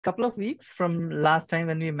couple of weeks from last time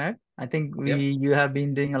when we met. I think Yep. you have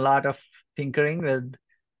been doing a lot of tinkering with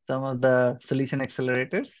some of the solution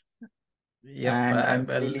accelerators, Yep. and I'm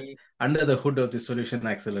Well, really under the hood of the solution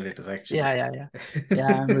accelerators, yeah, actually. yeah, yeah.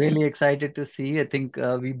 Yeah, I'm really excited to see. I think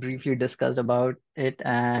we briefly discussed about it,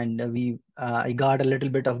 and we I got a little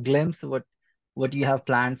bit of glimpse what you have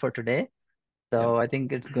planned for today. So Yep. I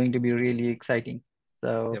think it's going to be really exciting.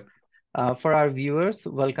 So Yep. for our viewers,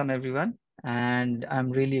 welcome everyone, and I'm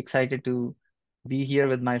really excited to be here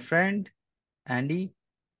with my friend Andy,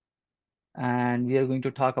 and we are going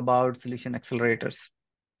to talk about solution accelerators.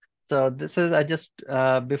 So this is I just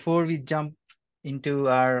before we jump into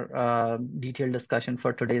our detailed discussion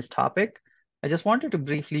for today's topic, I just wanted to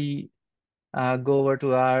briefly go over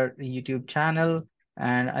to our YouTube channel,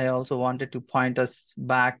 and I also wanted to point us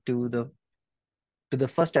back to the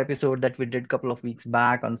first episode that we did a couple of weeks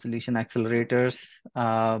back on solution accelerators.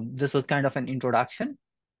 This was kind of an introduction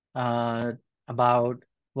uh, about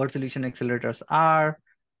what solution accelerators are,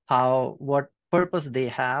 what purpose they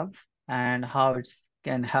have, and how it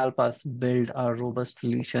can help us build a robust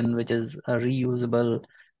solution which is reusable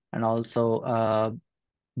and also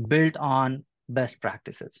built on best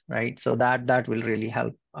practices, right? So that will really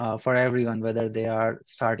help for everyone, whether they are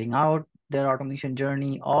starting out their automation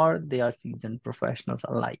journey or they are seasoned professionals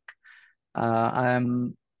alike.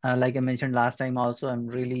 I'm like I mentioned last time also, I'm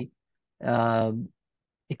really uh,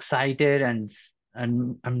 excited and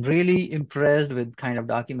I'm really impressed with kind of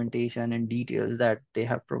documentation and details that they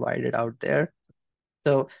have provided out there.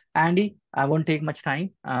 So Andy, I won't take much time.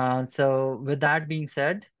 So with that being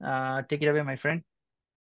said, take it away, my friend.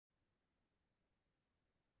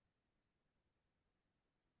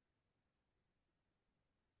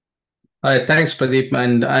 Hi, thanks, Pradeep.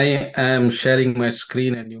 And I am sharing my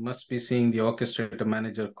screen, and you must be seeing the Orchestrator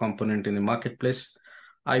Manager component in the marketplace.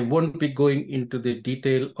 I won't be going into the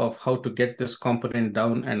detail of how to get this component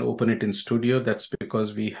down and open it in Studio. That's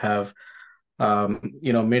because we have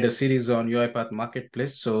made a series on UiPath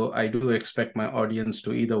Marketplace. So I do expect my audience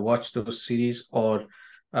to either watch those series or,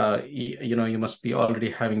 you must be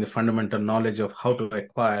already having the fundamental knowledge of how to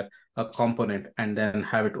acquire a component and then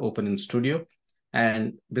have it open in Studio.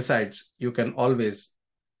 And besides, you can always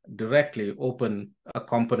directly open a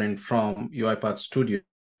component from UiPath Studio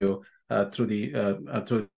through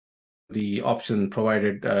the option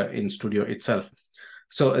provided in Studio itself.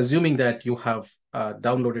 So assuming that you have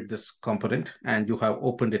downloaded this component and you have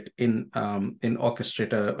opened it in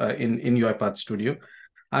Orchestrator in UiPath Studio,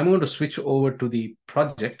 I'm going to switch over to the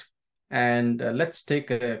project, and let's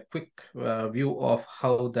take a quick view of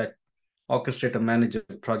how that Orchestrator Manager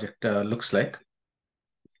project looks like.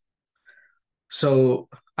 So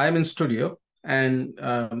I'm in Studio, and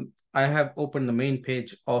I have opened the main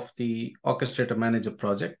page of the Orchestrator Manager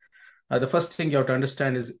project. The first thing you have to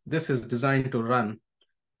understand is this is designed to run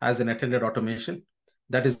as an attended automation.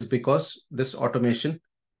 That is because this automation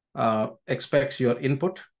expects your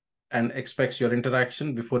input and expects your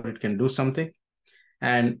interaction before it can do something.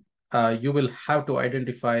 And you will have to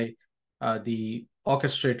identify the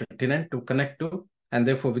orchestrator tenant to connect to. And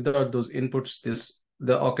therefore, without those inputs,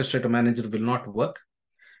 the orchestrator manager will not work.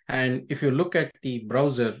 And if you look at the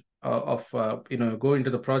browser go into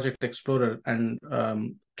the Project Explorer and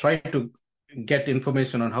try to get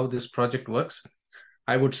information on how this project works,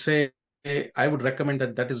 I would say I would recommend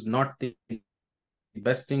that is not the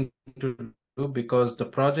best thing to do because the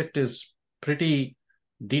project is pretty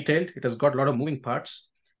detailed. It has got a lot of moving parts.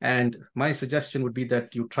 And my suggestion would be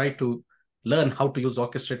that you try to learn how to use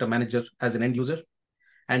Orchestrator Manager as an end user.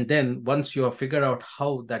 And then once you have figured out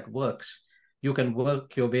how that works, you can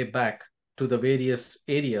work your way back to the various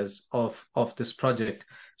areas of this project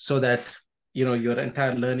so that your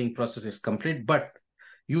entire learning process is complete. But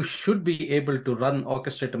you should be able to run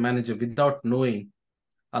Orchestrator Manager without knowing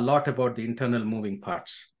a lot about the internal moving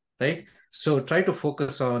parts, right? So try to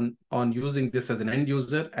focus on using this as an end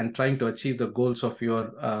user and trying to achieve the goals of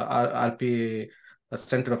your RPA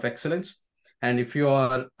Center of Excellence. And if you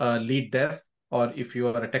are a lead dev, or if you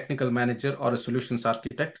are a technical manager or a solutions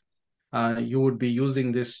architect, you would be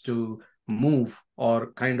using this to move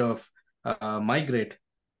or kind of migrate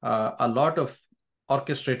a lot of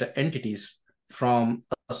orchestrator entities from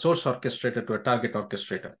a source orchestrator to a target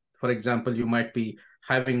orchestrator. For example, you might be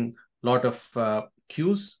having a lot of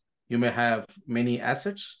queues, you may have many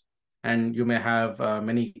assets, and you may have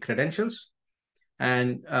many credentials.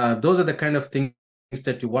 And those are the kind of things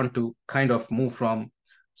that you want to kind of move from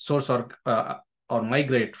source or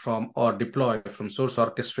migrate from or deploy from source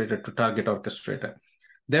orchestrator to target orchestrator.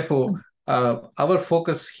 Therefore, our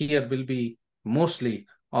focus here will be mostly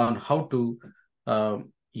on how to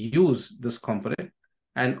use this component.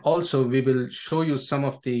 And also we will show you some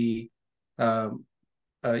of the, uh,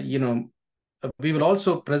 you know, we will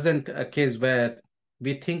also present a case where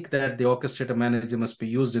we think that the Orchestrator Manager must be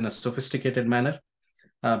used in a sophisticated manner,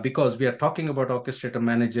 because we are talking about Orchestrator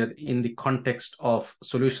Manager in the context of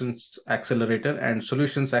Solutions Accelerator, and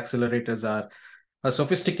Solutions Accelerators are a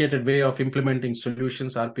sophisticated way of implementing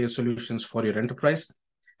solutions, RPA solutions for your enterprise.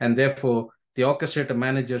 And therefore, the Orchestrator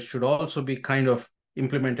Manager should also be kind of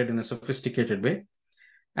implemented in a sophisticated way.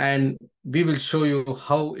 And we will show you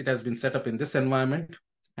how it has been set up in this environment,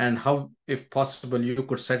 and how, if possible, you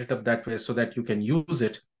could set it up that way so that you can use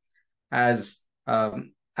it as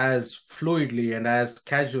fluidly and as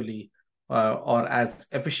casually or as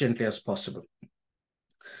efficiently as possible.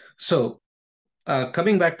 So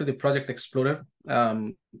coming back to the Project Explorer,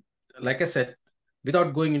 like I said,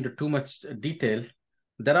 without going into too much detail,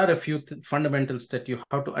 there are a few fundamentals that you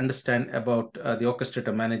have to understand about the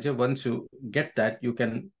Orchestrator Manager. Once you get that, you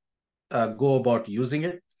can go about using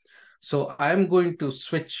it. So I'm going to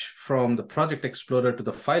switch from the Project Explorer to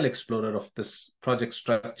the File Explorer of this project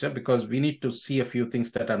structure, because we need to see a few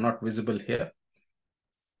things that are not visible here.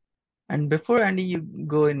 And before Andy, you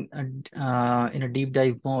go in a deep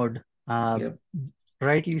dive mode, Yep.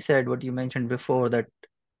 rightly said what you mentioned before, that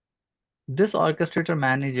this Orchestrator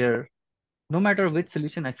Manager, no matter which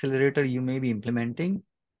solution accelerator you may be implementing,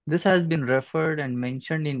 this has been referred and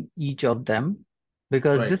mentioned in each of them,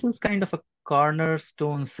 because Right. this is kind of a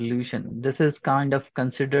cornerstone solution. This is kind of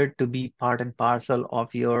considered to be part and parcel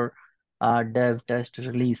of your dev test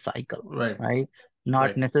release cycle, Right. right? Not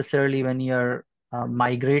Right. necessarily when you're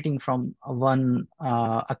migrating from one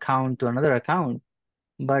account to another account,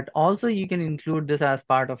 but also you can include this as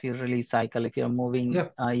part of your release cycle if you're moving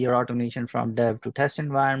Yep. your automation from dev to test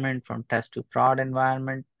environment, from test to prod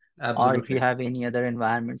environment, or if you Absolutely. have any other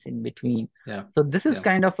environments in between. Yeah. So this is Yeah.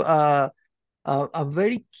 kind of a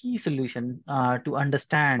very key solution to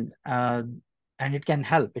understand, and it can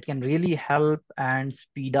help. It can really help and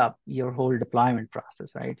speed up your whole deployment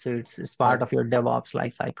process, right? So it's part Right. of your DevOps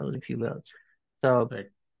life cycle, if you will. So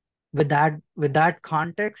Right. with that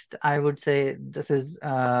context, I would say this is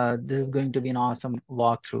going to be an awesome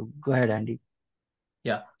walkthrough. Go ahead, Andy.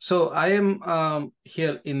 Yeah. So I am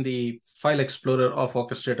here in the File Explorer of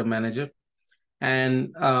Orchestrator Manager.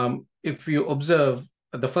 And if you observe,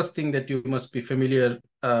 the first thing that you must be familiar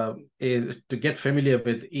is to get familiar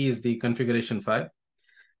with is the configuration file.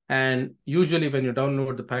 And usually when you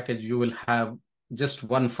download the package, you will have just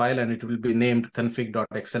one file and it will be named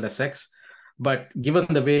config.xlsx. But given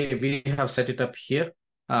the way we have set it up here,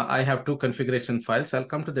 I have two configuration files. I'll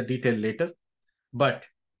come to the detail later. But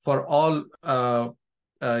for all, for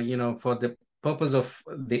the purpose of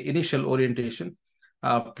the initial orientation,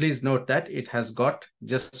 please note that it has got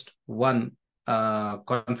just one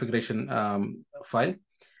configuration file.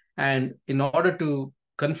 And in order to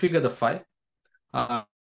configure the file, uh,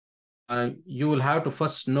 you will have to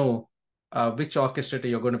first know which orchestrator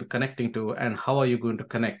you're going to be connecting to and how are you going to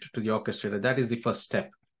connect to the orchestrator. That is the first step.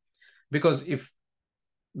 Because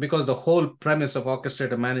the whole premise of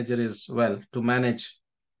Orchestrator Manager is, well, to manage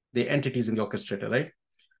the entities in the orchestrator, right?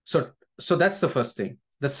 So that's the first thing.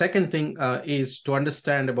 The second thing is to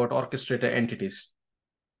understand about orchestrator entities.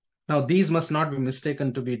 Now, these must not be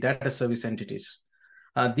mistaken to be data service entities.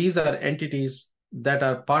 These are entities that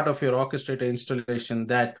are part of your orchestrator installation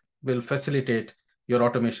that will facilitate your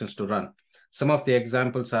automations to run. Some of the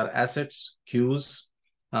examples are assets, queues,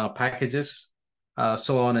 packages,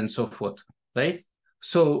 so on and so forth, right?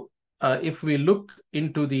 So if we look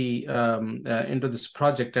into into this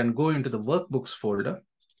project and go into the workbooks folder,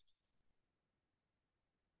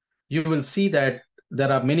 you will see that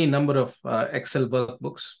there are many number of Excel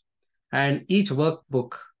workbooks, and each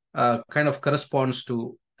workbook kind of corresponds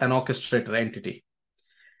to an orchestrator entity.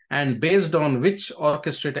 And based on which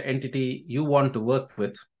orchestrator entity you want to work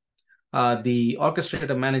with, the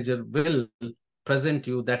orchestrator manager will present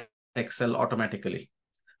you that Excel automatically,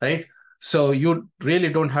 right? So you really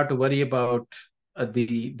don't have to worry about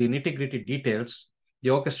the nitty-gritty details. The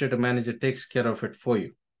orchestrator manager takes care of it for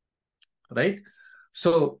you, right?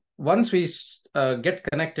 So once we get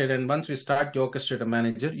connected and once we start the Orchestrator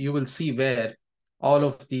Manager, you will see where all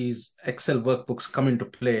of these Excel workbooks come into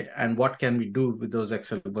play and what can we do with those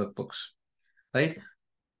Excel workbooks, right?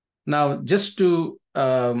 Now, just to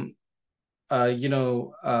kind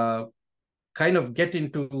of get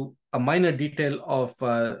into a minor detail of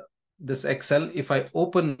this Excel, if I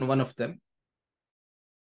open one of them,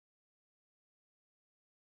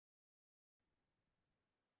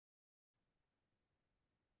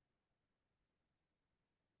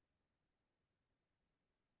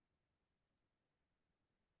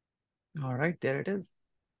 All right, there it is.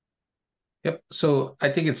 Yep. So I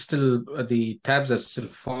think it's still the tabs are still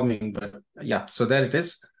forming, but yeah. So there it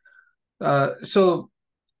is. The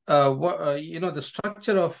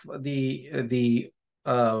structure of the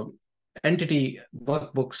entity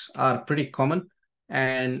workbooks are pretty common,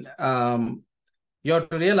 and you have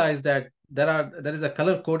to realize that there is a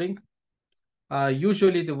color coding.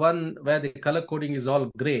 Usually, the one where the color coding is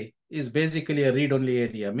all gray is basically a read-only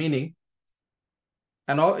area, meaning,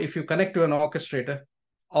 if you connect to an orchestrator,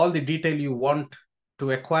 all the detail you want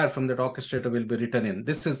to acquire from that orchestrator will be written in.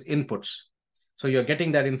 This is inputs. So you're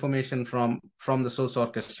getting that information from the source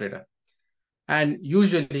orchestrator. And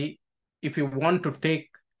usually, if you want to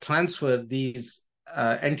transfer these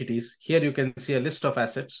entities, here you can see a list of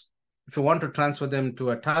assets. If you want to transfer them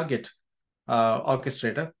to a target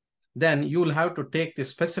orchestrator, then you will have to take the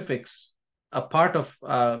specifics, a part of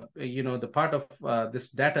this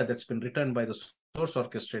data that's been returned by the source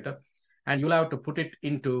orchestrator, and you'll have to put it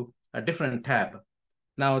into a different tab.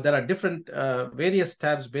 Now, there are different various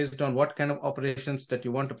tabs based on what kind of operations that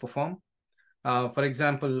you want to perform. For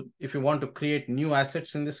example, if you want to create new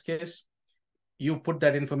assets in this case, you put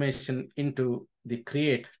that information into the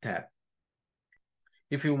Create tab.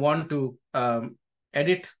 If you want to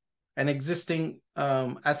edit an existing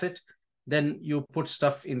asset, then you put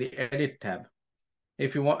stuff in the Edit tab.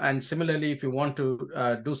 If you want, and similarly, if you want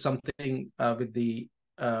to do something to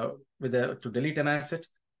delete an asset,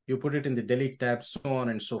 you put it in the Delete tab, so on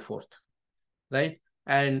and so forth, right?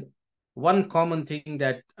 And one common thing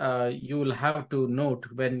that you will have to note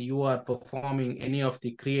when you are performing any of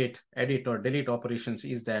the create, edit, or delete operations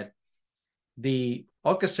is that the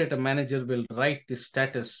Orchestrator Manager will write the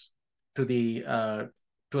status to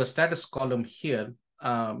a status column here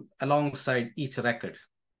alongside each record,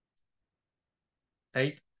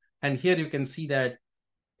 right? And here you can see that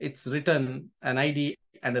it's written an ID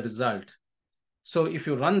and a result. So if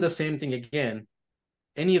you run the same thing again,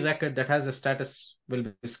 any record that has a status will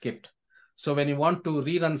be skipped. So when you want to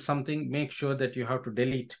rerun something, make sure that you have to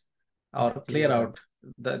delete or clear out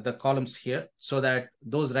the columns here so that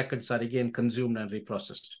those records are again consumed and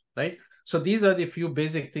reprocessed, right? So these are the few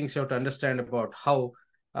basic things you have to understand about how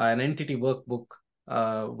an entity workbook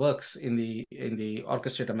works in the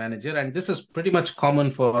Orchestrator Manager. And this is pretty much common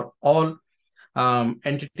for all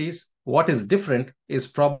entities. What is different is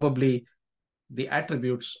probably the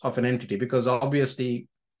attributes of an entity, because obviously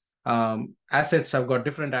assets have got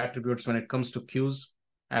different attributes when it comes to queues,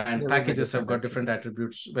 and packages have got different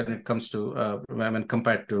attributes when it comes to when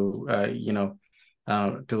compared to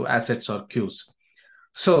to assets or queues.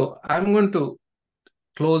 So I'm going to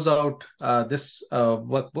close out this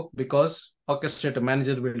workbook, because Orchestrator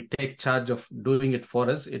Manager will take charge of doing it for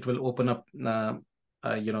us. It will open up the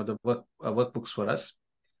workbooks for us.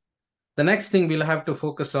 The next thing we'll have to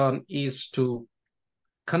focus on is to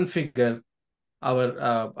configure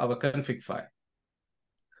our config file.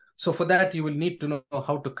 So for that, you will need to know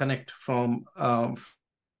how to connect from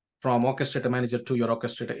Orchestrator Manager to your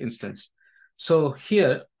Orchestrator instance. So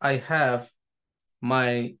here I have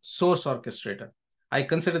my source orchestrator. I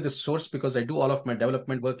consider this source because I do all of my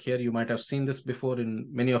development work here. You might have seen this before in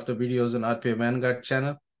many of the videos on RPA Vanguard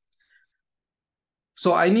channel.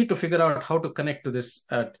 So I need to figure out how to connect to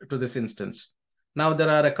this instance. Now, there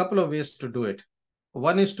are a couple of ways to do it.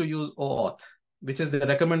 One is to use OAuth, which is the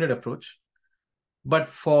recommended approach. But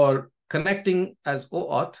for connecting as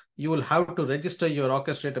OAuth, you will have to register your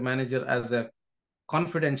Orchestrator Manager as a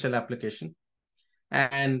confidential application.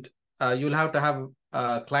 And you'll have to have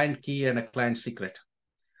a client key and a client secret.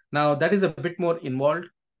 Now, that is a bit more involved,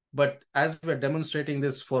 but as we're demonstrating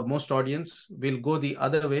this for most audience, we'll go the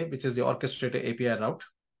other way, which is the Orchestrator API route.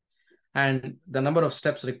 And the number of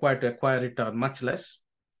steps required to acquire it are much less.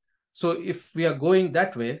 So if we are going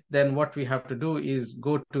that way, then what we have to do is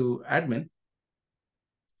go to admin.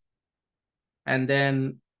 And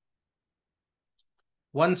then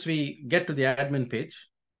once we get to the admin page,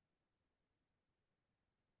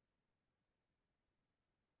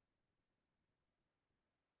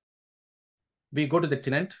 we go to the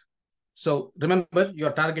tenant. So remember,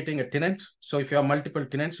 you're targeting a tenant. So if you have multiple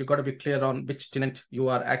tenants, you've got to be clear on which tenant you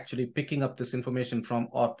are actually picking up this information from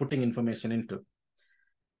or putting information into.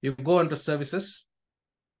 You go into services,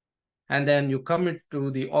 and then you come into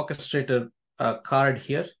the orchestrator card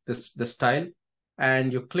here, this tile,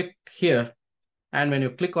 and you click here. And when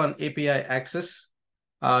you click on API access,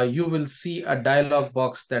 you will see a dialog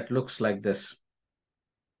box that looks like this.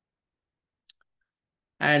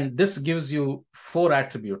 And this gives you 4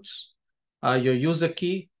 attributes. Your user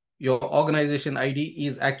key, your organization ID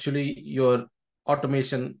is actually your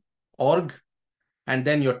automation org. And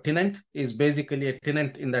then your tenant is basically a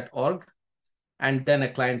tenant in that org. And then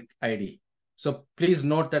a client ID. So please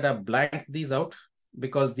note that I've blanked these out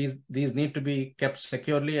because these need to be kept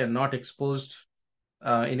securely and not exposed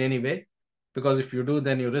in any way. Because if you do,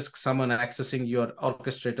 then you risk someone accessing your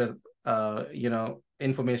orchestrator,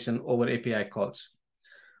 information over API calls.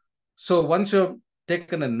 So once you've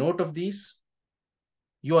taken a note of these,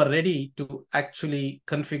 you are ready to actually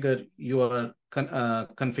configure your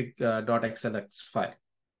config.xlx file.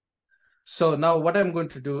 So now what I'm going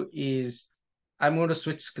to do is I'm going to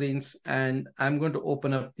switch screens and I'm going to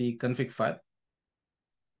open up the config file.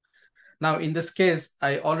 Now, in this case,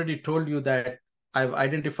 I already told you that I've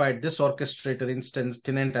identified this orchestrator instance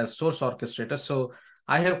tenant as source orchestrator. So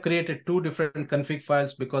I have created two different config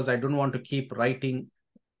files because I don't want to keep overwriting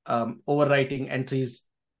entries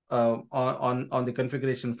on the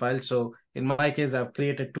configuration file. So in my case, I've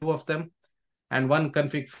created two of them. And one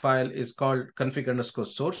config file is called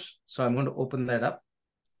config_source. So I'm going to open that up.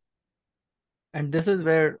 And this is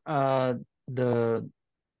where the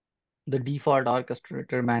default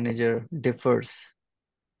orchestrator manager differs,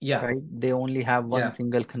 Yeah, right? They only have one yeah,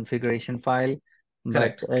 single configuration file, but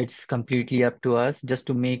correct, it's completely up to us. Just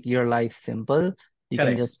to make your life simple, you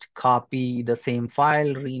can correct, just copy the same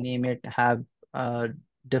file, rename it, have a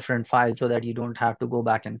different file so that you don't have to go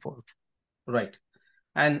back and forth. right.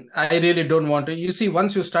 And I really don't want to. You see,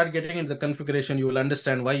 once you start getting into the configuration, you will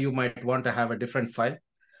understand why you might want to have a different file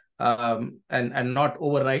and not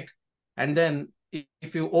overwrite. And then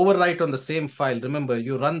if you overwrite on the same file, remember,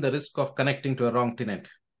 you run the risk of connecting to a wrong tenant.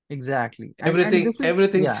 Exactly. And Everything, this is,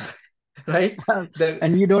 everything's yeah. right. The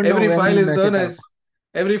And you don't know every when file you is mess known it up. as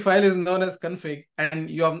every file is known as config, and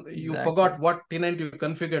you Exactly. forgot what tenant you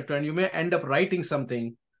configured to, and you may end up writing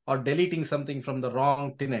something or deleting something from the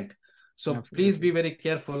wrong tenant. So please Absolutely. be very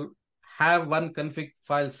careful. Have one config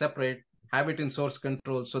file separate, have it in source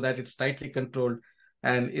control so that it's tightly controlled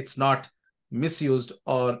and it's not misused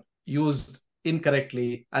or used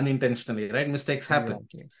incorrectly, unintentionally, right? Mistakes happen,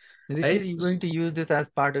 Exactly. Basically, right? you're going to use this as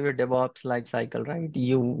part of your DevOps life cycle, right?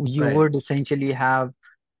 You Right, would essentially have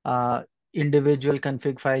uh, individual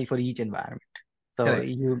config file for each environment. So correct,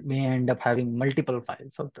 you may end up having multiple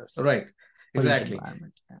files of this right, for each exactly.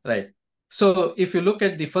 environment. Yeah. Right. So if you look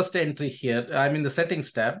at the first entry here, I'm in the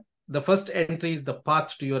settings tab. The first entry is the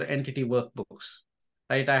path to your entity workbooks,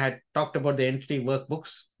 right? I had talked about the entity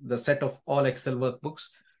workbooks, the set of all Excel workbooks.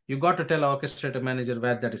 You got to tell Orchestrator Manager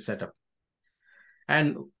where that is set up.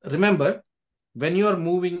 And remember, when you are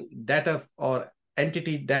moving data or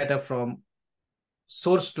entity data from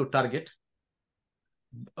source to target,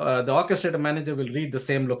 the Orchestrator Manager will read the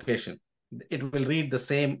same location. It will read the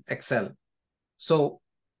same Excel. So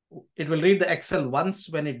it will read the Excel once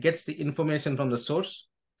when it gets the information from the source.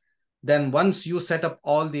 Then once you set up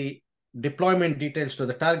all the deployment details to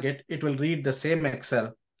the target, it will read the same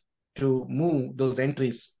Excel to move those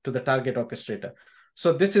entries to the target orchestrator.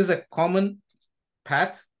 So this is a common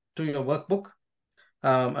path to your workbook,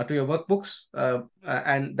 to your workbooks,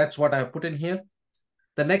 and that's what I have put in here.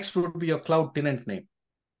 The next would be your cloud tenant name,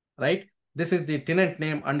 right? This is the tenant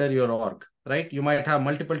name under your org, right? You might have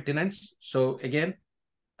multiple tenants. So again,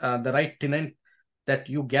 the right tenant that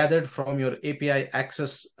you gathered from your API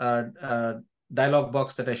access dialog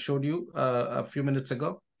box that I showed you a few minutes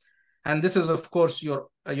ago. And this is, of course, your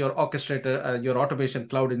orchestrator, your automation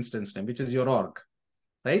cloud instance name, which is your org,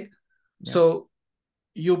 right? Yeah. So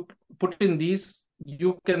you put in these,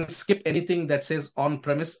 you can skip anything that says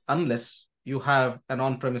on-premise unless you have an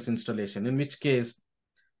on-premise installation, in which case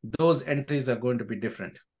those entries are going to be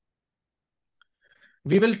different.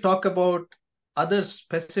 We will talk about other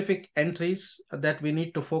specific entries that we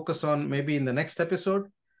need to focus on maybe in the next episode.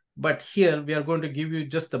 But here we are going to give you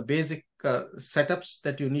just the basic setups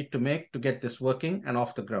that you need to make to get this working and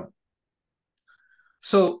off the ground.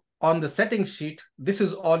 So on the settings sheet, this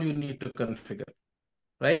is all you need to configure,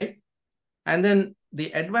 right? And then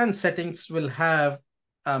the advanced settings will have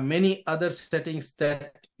many other settings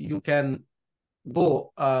that you can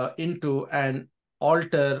go into and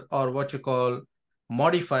alter or what you call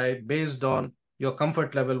modify based on your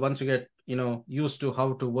comfort level once you get used to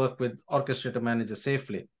how to work with Orchestrator Manager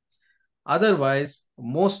safely. Otherwise,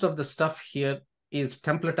 most of the stuff here is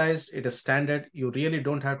templatized. It is standard. You really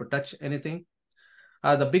don't have to touch anything.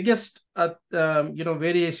 The biggest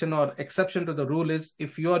variation or exception to the rule is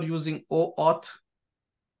if you are using OAuth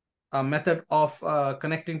method of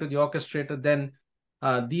connecting to the orchestrator, then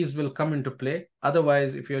these will come into play.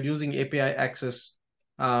 Otherwise, if you're using API access,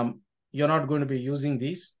 you're not going to be using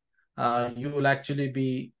these. You will actually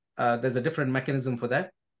be, there's a different mechanism for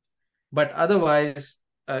that. But otherwise,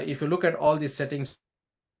 if you look at all these settings,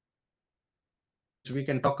 we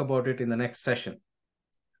can talk about it in the next session.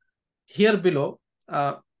 Here below,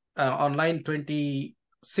 on line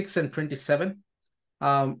 26 and 27,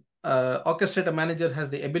 Orchestrator Manager has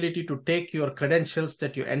the ability to take your credentials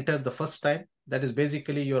that you entered the first time. That is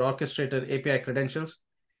basically your Orchestrator API credentials.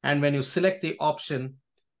 And when you select the option,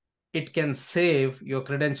 it can save your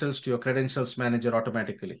credentials to your credentials manager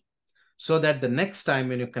automatically, so that the next time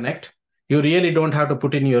when you connect, you really don't have to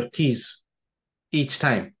put in your keys each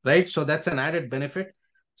time, right? So that's an added benefit.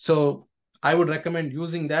 So I would recommend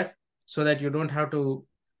using that so that you don't have to,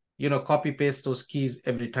 copy paste those keys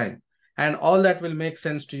every time. And all that will make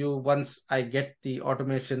sense to you once I get the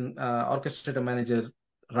automation Orchestrator Manager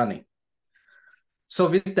running. So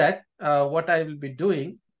with that, what I will be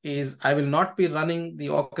doing is I will not be running the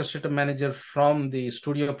Orchestrator Manager from the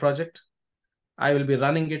Studio project. I will be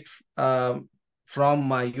running it from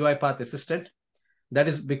my UiPath Assistant. That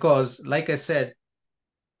is because, like I said,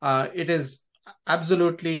 it is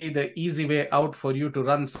absolutely the easy way out for you to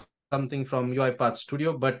run something from UiPath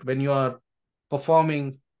Studio. But when you are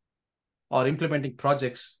performing or implementing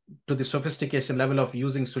projects to the sophistication level of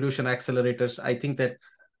using solution accelerators, I think that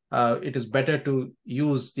it is better to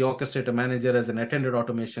use the Orchestrator Manager as an attended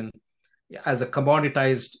automation, as a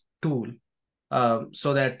commoditized tool,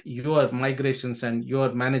 so that your migrations and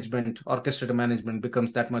your management, Orchestrator management,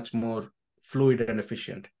 becomes that much more fluid and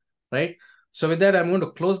efficient, right? So with that, I'm going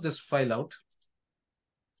to close this file out.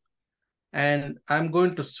 And I'm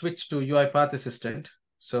going to switch to UiPath Assistant.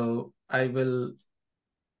 So I will...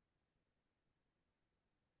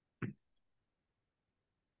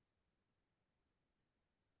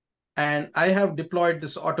 And I have deployed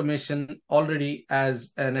this automation already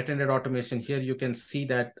as an attended automation. Here you can see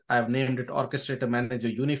that I've named it Orchestrator Manager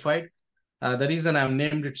Unified. The reason I've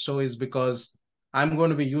named it so is because I'm going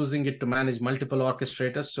to be using it to manage multiple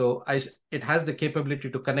orchestrators. So it has the capability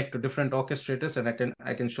to connect to different orchestrators, and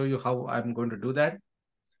I can show you how I'm going to do that.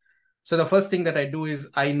 So the first thing that I do is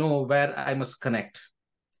I know where I must connect,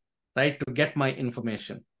 right, to get my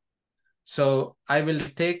information. So I will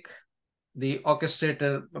take the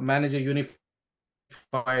Orchestrator Manager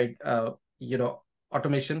Unified,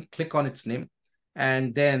 automation, click on its name,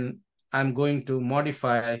 and then I'm going to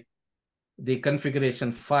modify the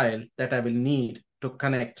configuration file that I will need to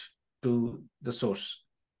connect to the source,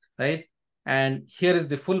 right? And here is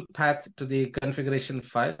the full path to the configuration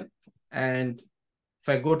file. And if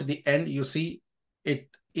I go to the end, you see it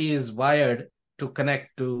is wired to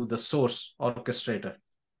connect to the source orchestrator,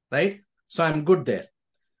 right? So I'm good there.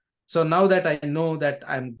 So now that I know that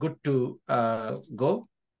I'm good to go,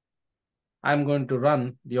 I'm going to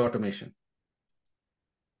run the automation.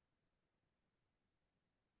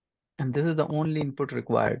 And this is the only input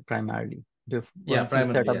required primarily. Once you set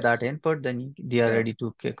Primarily, up that yes. input, then they are Yeah. ready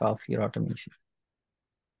to kick off your automation.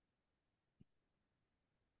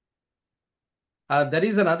 There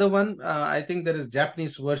is another one. I think there is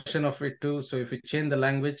Japanese version of it too. So if you change the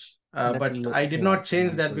language, but I did not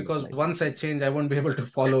change that because once I change, I won't be able to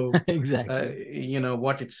follow exactly.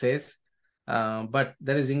 What it says. But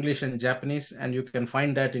there is English and Japanese, and you can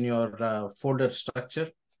find that in your folder structure.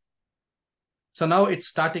 So now it's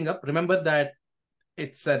starting up. Remember that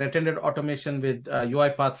it's an attended automation with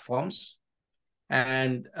UiPath forms,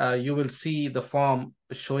 and you will see the form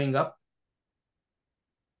showing up.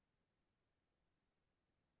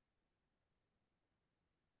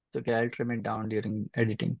 Okay, I'll trim it down during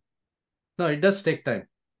editing. No, it does take time.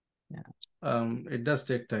 Yeah. It does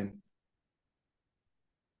take time.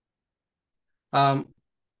 The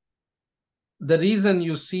reason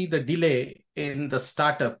you see the delay in the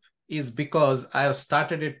startup is because I have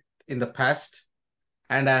started it in the past,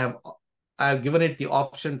 and I have given it the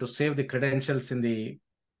option to save the credentials in the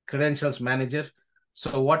credentials manager.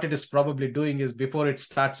 So what it is probably doing is before it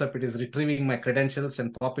starts up, it is retrieving my credentials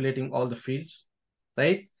and populating all the fields,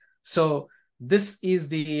 right? So this is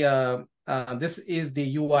the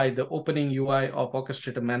UI, the opening UI of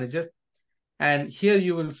Orchestrator Manager. And here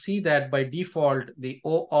you will see that by default, the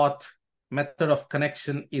OAuth method of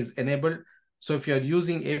connection is enabled. So if you're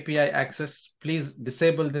using API access, please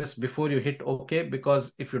disable this before you hit OK,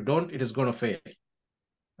 because if you don't, it is going to fail,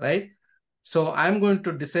 right? So I'm going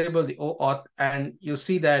to disable the OAuth, and you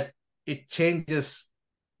see that it changes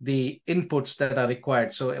the inputs that are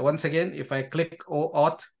required. So once again, if I click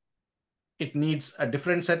OAuth, it needs a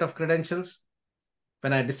different set of credentials.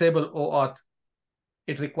 When I disable OAuth,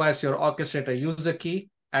 it requires your orchestrator user key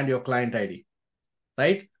and your client ID,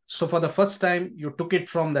 right? So for the first time, you took it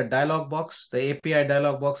from the dialog box, the API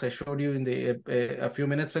dialog box I showed you in a few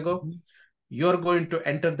minutes ago. You're going to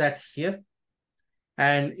enter that here.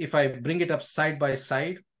 And if I bring it up side by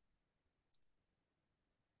side,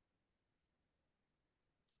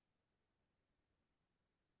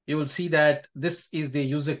 you will see that this is the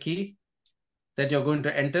user key that you're going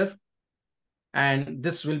to enter. And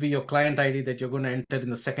this will be your client ID that you're going to enter in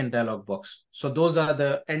the second dialog box. So those are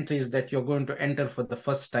the entries that you're going to enter for the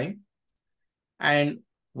first time. And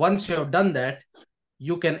once you have done that,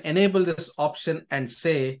 you can enable this option and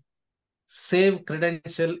say, save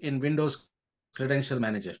credential in Windows Credential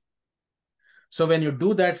Manager. So when you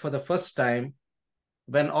do that for the first time,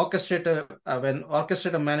 when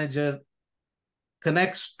Orchestrator Manager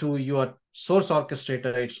connects to your source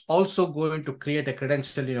orchestrator, it's also going to create a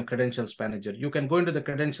credential in your credentials manager. You can go into the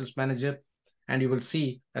credentials manager and you will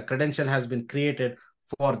see a credential has been created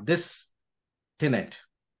for this tenant,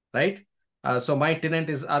 right? So my tenant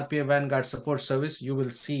is RPA Vanguard Support Service. You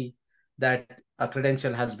will see that a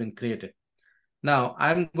credential has been created. Now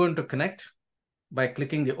I'm going to connect by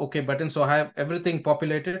clicking the OK button. So I have everything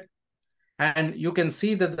populated, and you can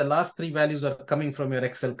see that the last three values are coming from your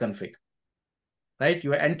Excel config. Right?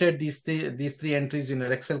 You entered these three entries in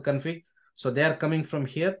your Excel config. So they are coming from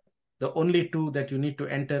here. The only two that you need to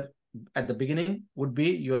enter at the beginning would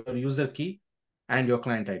be your user key and your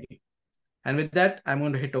client ID. And with that, I'm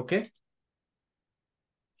going to hit OK.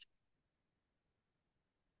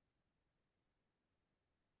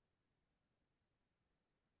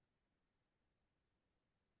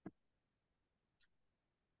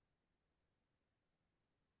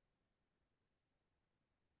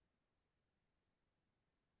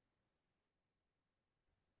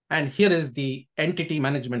 And here is the entity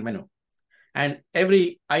management menu. And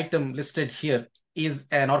every item listed here is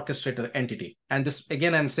an orchestrator entity. And this,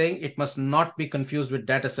 again, I'm saying it must not be confused with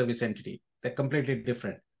data service entity. They're completely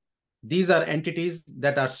different. These are entities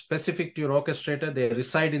that are specific to your orchestrator. They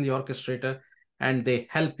reside in the orchestrator and they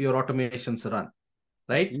help your automations run,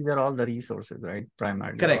 right? These are all the resources, right?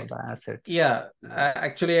 Primarily, all Correct. the assets. Yeah.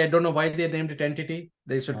 Actually, I don't know why they named it entity.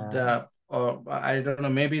 They should, or I don't know,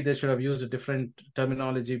 maybe they should have used a different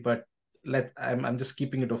terminology, but I'm just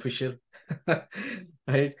keeping it official,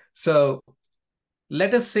 right? So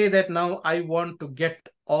let us say that now I want to get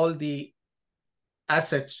all the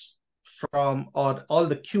assets from, or all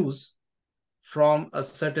the queues from a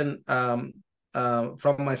certain,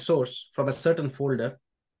 from my source, from a certain folder,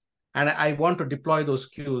 and I want to deploy those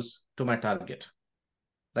queues to my target,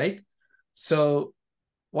 right? So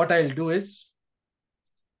what I'll do is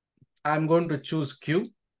I'm going to choose queue.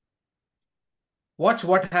 Watch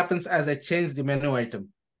what happens as I change the menu item.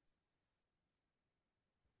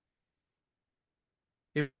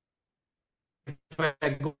 If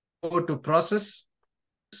I go to process,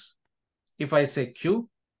 if I say queue,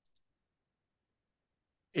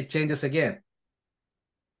 it changes again,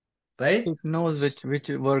 right? It knows which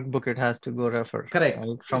workbook it has to go refer, Correct.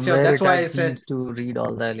 right? From So where that's it why I needs said to read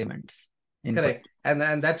all the elements input. correct,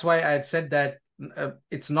 and that's why I had said that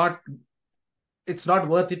it's not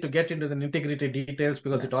worth it to get into the nitty-gritty details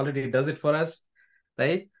because it already does it for us,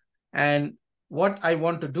 right? And what I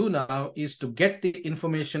want to do now is to get the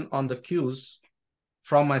information on the queues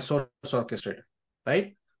from my source orchestrator,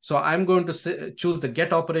 right? So I'm going to choose the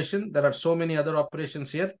get operation. There are so many other operations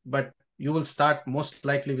here, but you will start most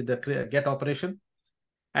likely with the get operation.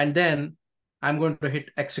 And then I'm going to hit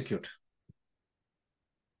execute.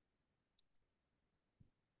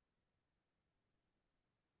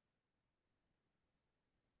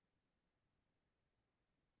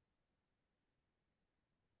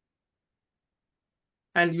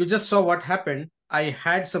 And you just saw what happened. I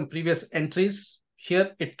had some previous entries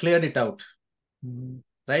here. It cleared it out,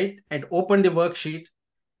 right? And opened the worksheet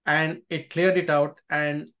and it cleared it out.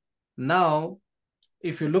 And now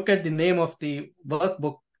if you look at the name of the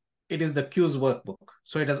workbook, it is the queues workbook.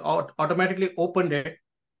 So it has automatically opened it.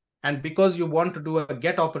 And because you want to do a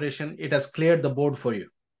get operation, it has cleared the board for you.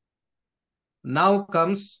 Now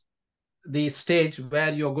comes the stage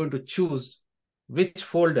where you're going to choose which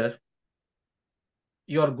folder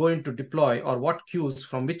you're going to deploy, or what queues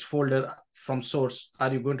from which folder from source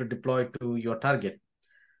are you going to deploy to your target.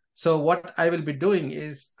 So what I will be doing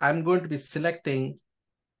is I'm going to be selecting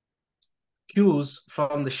queues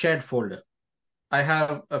from the shared folder. I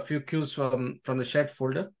have a few queues from the shared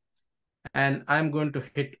folder, and I'm going to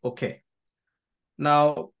hit OK.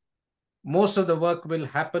 Now, most of the work will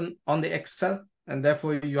happen on the Excel, and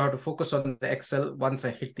therefore you have to focus on the Excel once I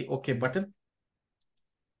hit the OK button.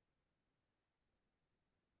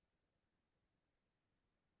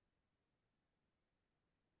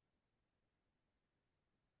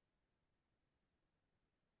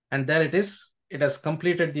 And there it is. It has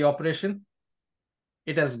completed the operation.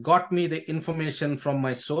 It has got me the information from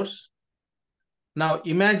my source. Now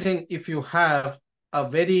imagine if you have a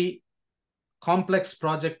very complex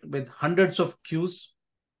project with hundreds of queues.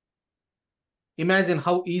 imagine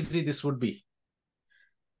how easy this would be.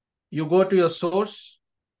 You go to your source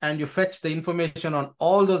and you fetch the information on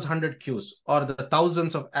all those 100 queues or the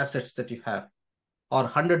thousands of assets that you have or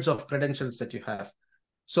hundreds of credentials that you have.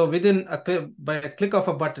 So by a click of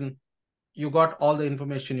a button, you got all the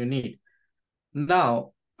information you need.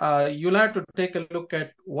 Now, you'll have to take a look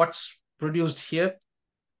at what's produced here.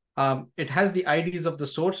 It has the IDs of the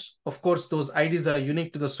source. Of course, those IDs are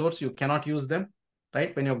unique to the source. You cannot use them,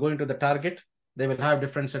 right? When you're going to the target, they will have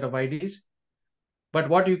different set of IDs. But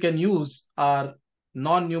what you can use are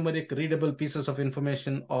non-numeric readable pieces of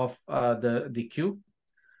information of the queue.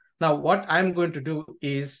 Now, what I'm going to do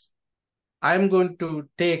is I'm going to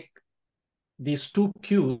take these two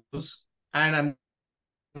queues and I'm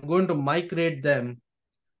going to migrate them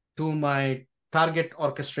to my target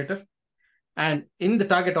orchestrator. And in the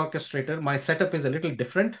target orchestrator, my setup is a little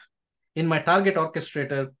different. In my target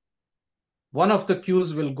orchestrator, one of the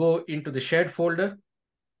queues will go into the shared folder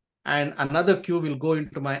and another queue will go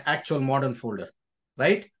into my actual modern folder,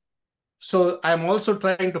 right? So I'm also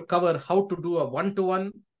trying to cover how to do a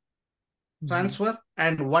one-to-one transfer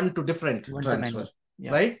and one-to-different transfer,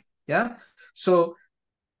 right? Yeah. So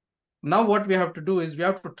now what we have to do is we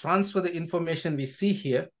have to transfer the information we see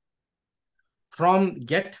here from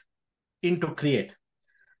get into create.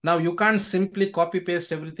 Now you can't simply copy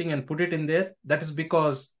paste everything and put it in there. That is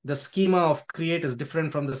because the schema of create is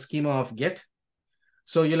different from the schema of get.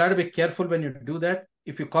 So you'll have to be careful when you do that.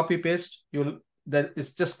 If you copy paste, that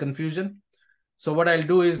is just confusion. So what I'll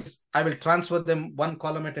do is I will transfer them one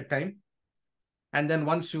column at a time. And then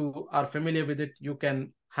once you are familiar with it, you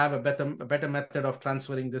can have a better method of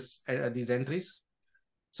transferring these entries.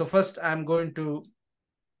 So first I'm going to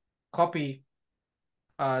copy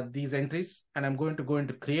these entries and I'm going to go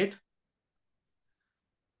into create.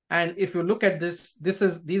 And if you look at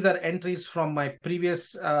these are entries from my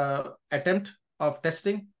previous attempt of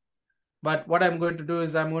testing. But what I'm going to do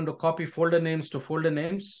is I'm going to copy folder names to folder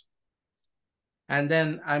names. And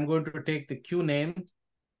then I'm going to take the queue name.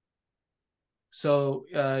 So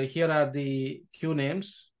here are the queue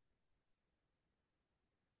names.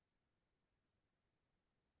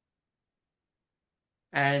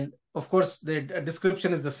 And of course, the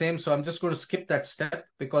description is the same. So I'm just going to skip that step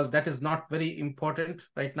because that is not very important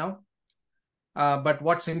right now. But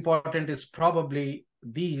what's important is probably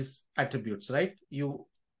these attributes, right? You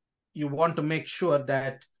want to make sure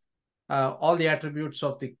that all the attributes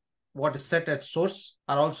of what is set at source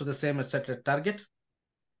are also the same as set at target.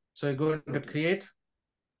 So you're going to create,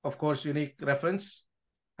 of course, unique reference,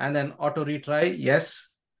 and then auto retry, yes,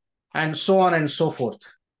 and so on and so forth,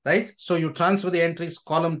 right? So you transfer the entries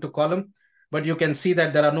column to column, but you can see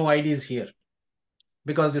that there are no IDs here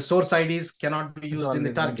because the source IDs cannot be used in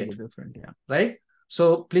the target, right?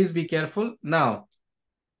 So please be careful. Now,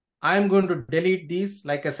 I'm going to delete these,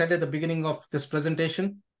 like I said at the beginning of this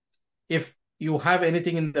presentation. If you have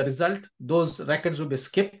anything in the result, those records will be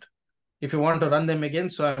skipped if you want to run them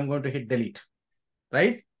again. So I'm going to hit delete,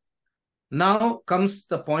 right? Now comes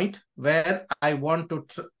the point where I want to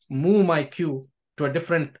move my queue to a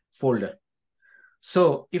different folder.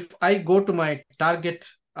 So if I go to my target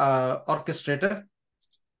orchestrator,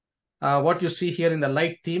 what you see here in the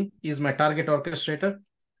light theme is my target orchestrator.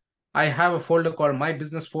 I have a folder called my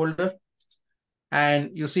business folder,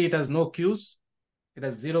 and you see it has no queues. It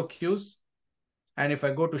has 0 queues. And if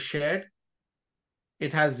I go to shared,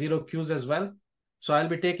 it has 0 queues as well. So I'll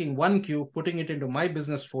be taking one queue, putting it into my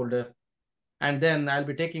business folder, and then I'll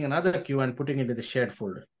be taking another queue and putting it into the shared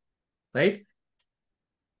folder, right?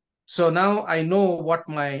 So now I know what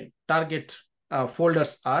my target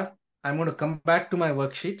folders are. I'm going to come back to my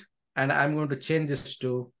worksheet and I'm going to change this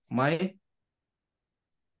to my.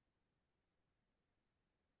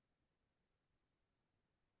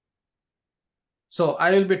 So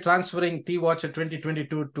I will be transferring TWatcher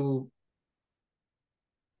 2022 to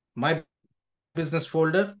my business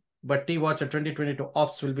folder, but TWatcher 2022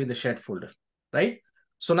 ops will be in the shared folder, right?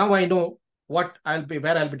 So now I know where I'll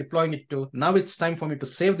be deploying it to. Now it's time for me to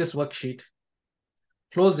save this worksheet,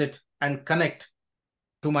 close it, and connect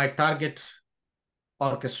to my target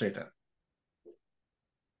orchestrator.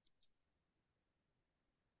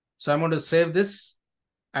 So I'm going to save this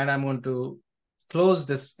and I'm going to close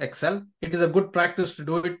this Excel. It is a good practice to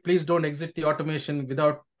do it. Please don't exit the automation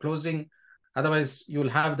without closing. Otherwise, you'll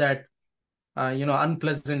have that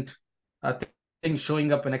unpleasant thing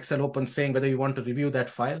showing up in Excel open saying whether you want to review that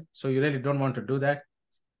file. So you really don't want to do that.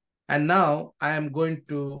 And now I am going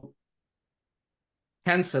to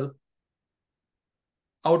cancel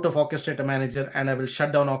out of Orchestrator Manager and I will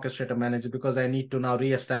shut down Orchestrator Manager because I need to now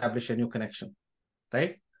reestablish a new connection,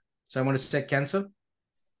 right? So I'm going to say cancel.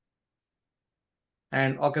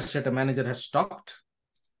 and Orchestrator Manager has stopped.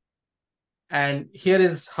 And here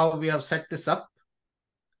is how we have set this up.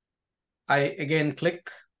 I again click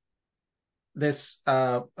this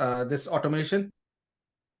this automation,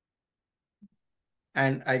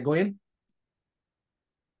 and I go in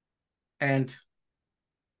and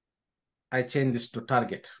I change this to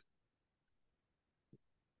target.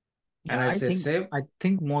 Yeah, And I say save. I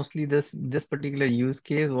think mostly this particular use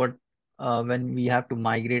case, what when we have to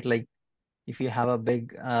migrate, like if you have a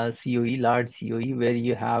big COE, large COE where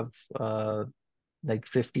you have like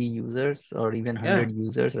 50 users or even Yeah, 100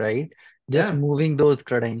 users, right? Just yeah. moving those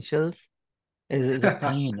credentials is a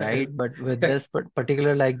pain, right? But with this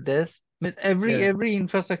particular like this, with Yeah, every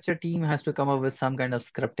infrastructure team has to come up with some kind of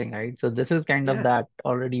scripting, right? So this is kind of yeah. that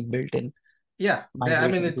already built in Yeah, I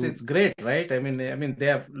mean migration tool. it's great, right? I mean they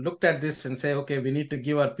have looked at this and say, okay, we need to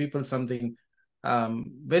give our people something.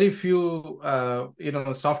 Very few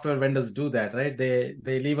software vendors do that, right? They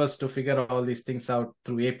leave us to figure all these things out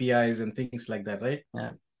through APIs and things like that, right?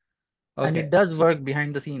 Yeah. And it Okay, does so work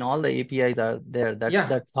behind the scene. All the APIs are there. yeah,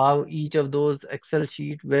 That's how each of those Excel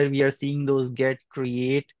sheet where we are seeing those get,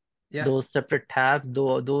 create, yeah, those separate tabs,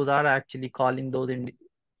 though those are actually calling those in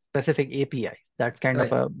specific APIs. That's kind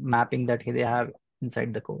of right, a mapping that they have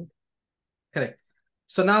inside the code. correct.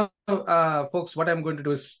 So now, folks, what I'm going to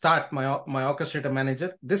do is start my Orchestrator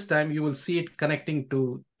Manager. This time you will see it connecting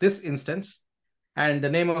to this instance, and the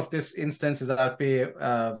name of this instance is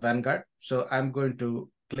RPA Vanguard. So I'm going to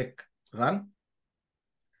click run,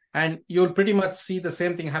 and you'll pretty much see the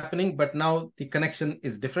same thing happening, but now the connection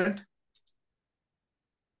is different.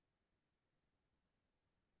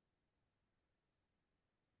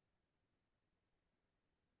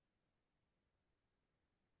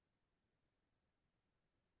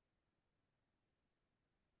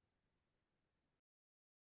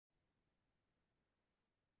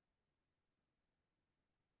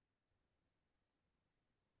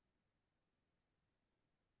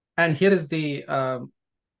 And here is the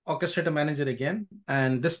Orchestrator Manager again,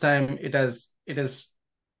 and this time it is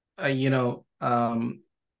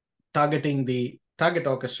targeting the target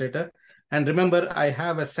orchestrator. And remember, I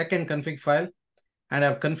have a second config file and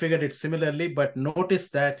I've configured it similarly, but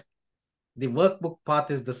notice that the workbook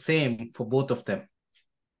path is the same for both of them.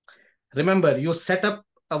 Remember, you set up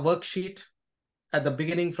a worksheet at the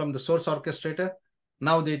beginning from the source orchestrator.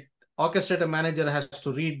 Now the orchestrator manager has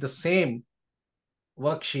to read the same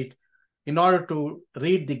worksheet in order to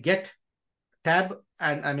read the get tab,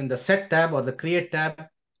 and I mean the set tab or the create tab,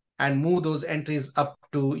 and move those entries up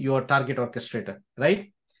to your target orchestrator,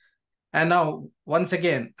 right? And now, once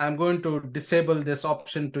again, I'm going to disable this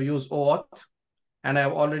option to use OAuth, and I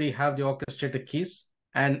already have the orchestrator keys,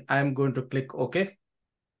 and I'm going to click OK.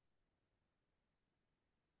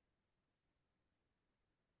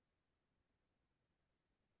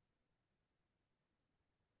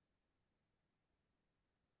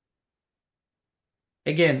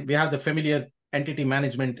 Again, we have the familiar entity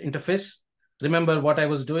management interface. Remember what I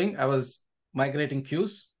was doing? I was migrating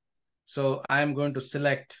queues. So I'm going to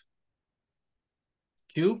select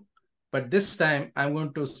queue, but this time I'm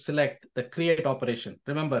going to select the create operation.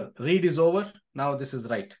 Remember, read is over. Now this is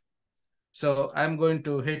right. So I'm going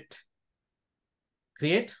to hit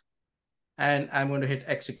create, and I'm going to hit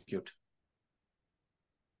execute.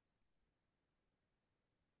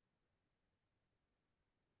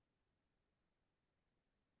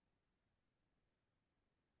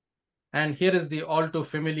 And here is the all too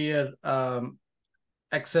familiar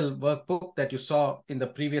Excel workbook that you saw in the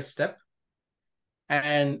previous step.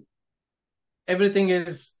 And everything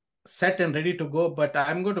is set and ready to go, but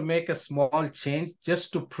I'm going to make a small change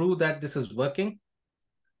just to prove that this is working.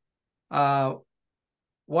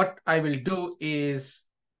 What I will do is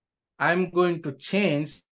I'm going to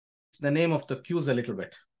change the name of the queues a little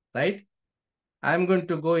bit, right? I'm going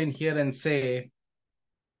to go in here and say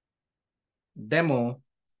demo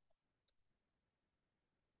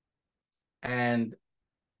and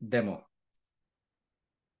demo.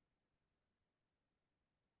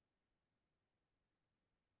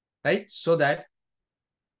 Right? So that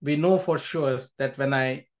we know for sure that when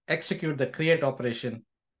I execute the create operation,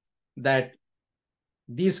 that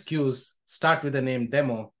these queues start with the name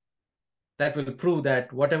demo. That will prove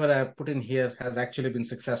that whatever I put in here has actually been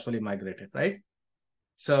successfully migrated, right?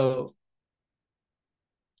 So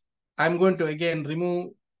I'm going to again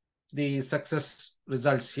remove the success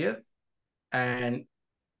results here and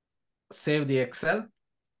save the Excel.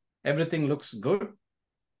 Everything looks good.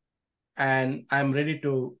 And I'm ready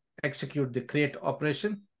to execute the create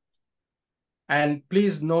operation. And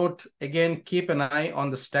please note, again, keep an eye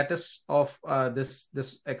on the status of this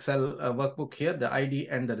Excel workbook here, the ID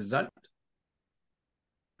and the result.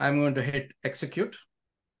 I'm going to hit execute.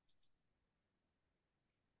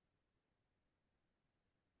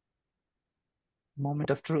 Moment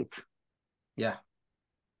of truth. Yeah,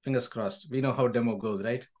 fingers crossed. We know how demo goes,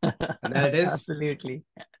 right? And there it is. Absolutely.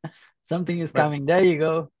 Something is But coming. There you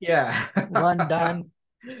go. yeah, One done.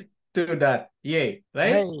 2 done. Yay,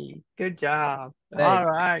 right? Hey, good job. All Right.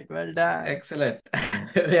 right, well done. Excellent.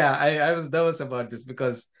 Yeah, I was nervous about this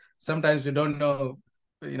because sometimes you don't know,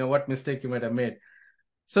 what mistake you might have made.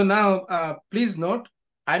 So now, please note,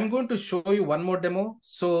 I'm going to show you one more demo.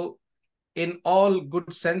 So in all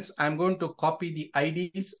good sense, I'm going to copy the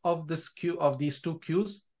IDs of this queue, of these two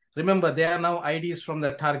queues. Remember, they are now IDs from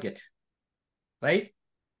the target, right?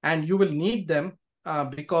 And you will need them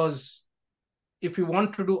because if you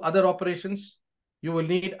want to do other operations, you will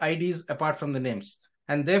need IDs apart from the names.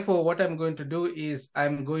 And therefore, what I'm going to do is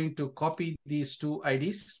I'm going to copy these two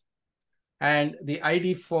IDs. And the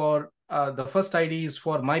ID for the first ID is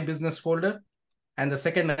for my business folder, and the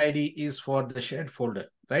second ID is for the shared folder,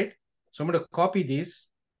 right? So I'm going to copy these,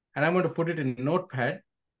 and I'm going to put it in Notepad.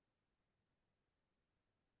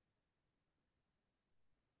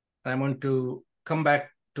 I'm going to come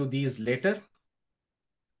back to these later.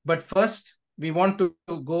 But first, we want to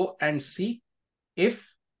go and see if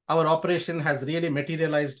our operation has really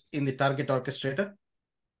materialized in the target orchestrator.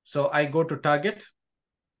 So I go to target.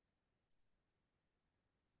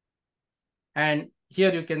 And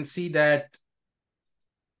here you can see that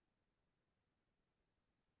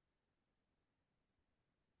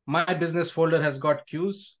my business folder has got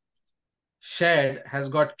queues, shared has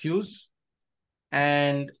got queues,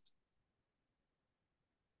 and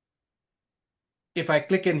if I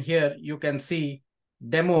click in here, you can see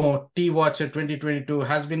demo T-Watcher 2022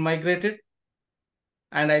 has been migrated.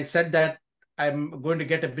 And I said that I'm going to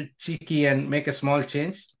get a bit cheeky and make a small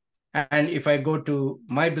change. And if I go to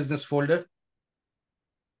my business folder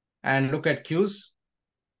and look at queues,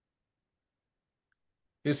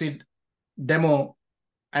 you see demo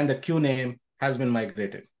and the queue name has been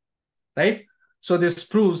migrated, right? So this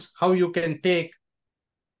proves how you can take,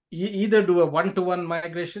 either do a one-to-one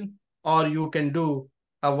migration, or you can do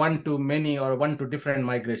a one-to-many or one-to-different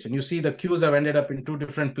migration. You see the queues have ended up in two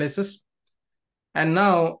different places. And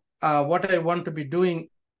now what I want to be doing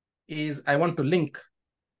is I want to link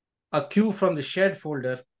a queue from the shared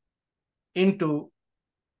folder into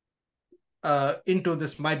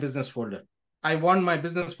this my business folder. I want my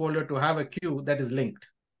business folder to have a queue that is linked,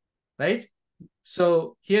 right?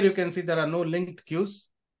 So here you can see there are no linked queues.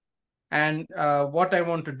 And what I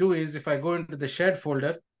want to do is if I go into the shared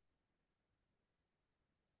folder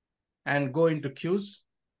and go into queues,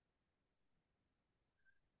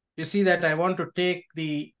 you see that I want to take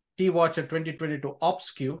the T-Watcher 2022 ops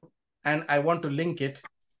queue and I want to link it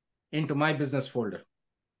into my business folder,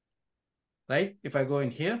 right? If I go in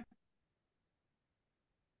here,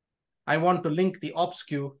 I want to link the ops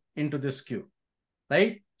queue into this queue,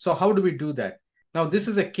 right? So how do we do that? Now, this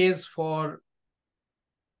is a case for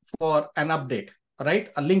an update, right?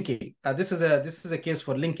 A linking. This is a case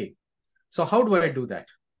for linking. So how do I do that?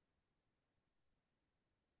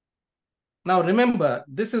 Now, remember,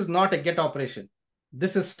 this is not a get operation.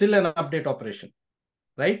 This is still an update operation,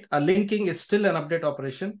 right? A linking is still an update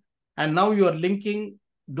operation. And now you are doing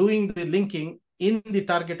the linking in the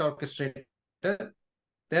target orchestrator.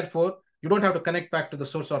 Therefore, you don't have to connect back to the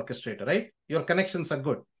source orchestrator, right? Your connections are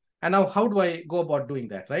good. And now how do I go about doing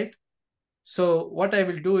that, right? So what I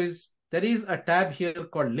will do is there is a tab here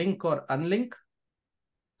called link or unlink.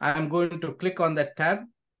 I'm going to click on that tab.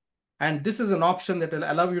 And this is an option that will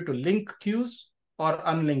allow you to link queues or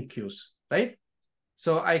unlink queues, right?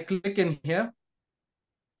 So I click in here.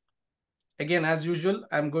 Again, as usual,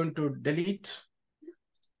 I'm going to delete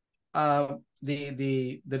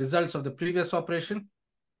the results of the previous operation.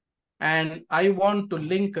 And I want to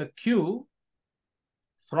link a queue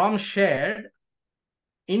from shared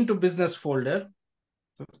into business folder.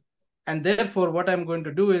 And therefore, what I'm going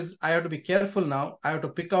to do is I have to be careful now. I have to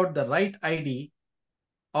pick out the right ID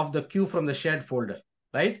of the queue from the shared folder,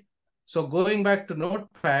 right? So going back to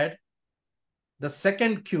Notepad, the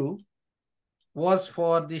second queue was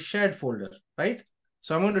for the shared folder, right?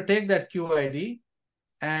 So I'm going to take that queue ID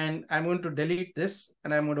and I'm going to delete this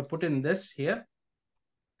and I'm going to put in this here.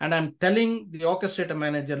 And I'm telling the Orchestrator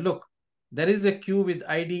Manager, look, there is a queue with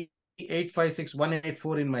ID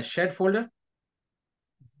 856184 in my shared folder.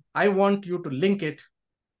 I want you to link it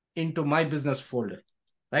into my business folder,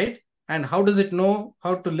 right? And how does it know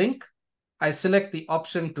how to link? I select the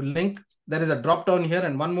option to link. There is a drop down here,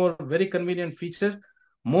 and one more very convenient feature.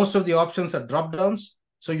 Most of the options are drop downs,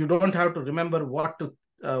 so you don't have to remember what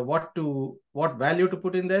value to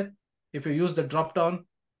put in there. If you use the drop down,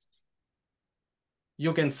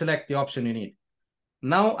 you can select the option you need.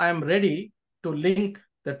 Now I'm ready to link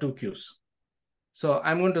the two queues. So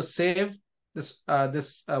I'm going to save this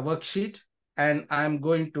worksheet, and I'm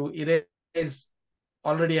going to erase.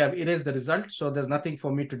 Already I've erased the result, so there's nothing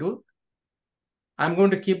for me to do. I'm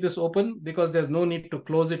going to keep this open because there's no need to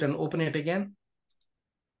close it and open it again.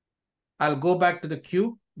 I'll go back to the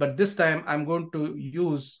queue, but this time I'm going to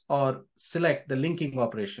use or select the linking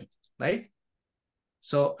operation, right?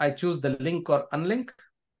 So I choose the link or unlink,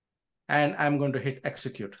 and I'm going to hit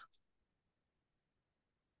execute.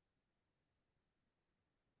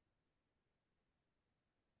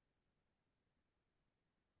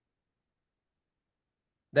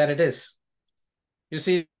 There it is. You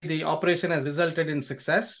see, the operation has resulted in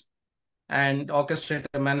success, and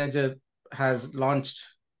Orchestrator Manager has launched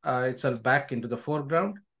itself back into the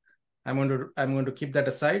foreground. I'm going to keep that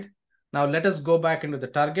aside. Now let us go back into the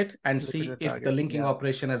target and see if the linking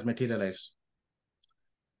operation has materialized.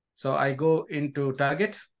 So I go into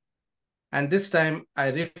target, and this time I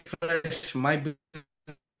refresh my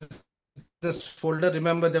business folder.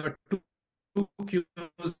 Remember, there were two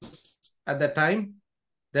queues at that time.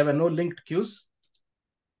 There were no linked queues.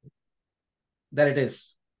 There it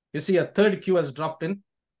is. You see a third queue has dropped in,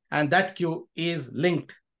 and that queue is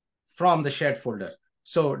linked from the shared folder.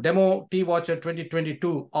 So demo T-Watcher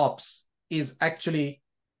 2022 ops is actually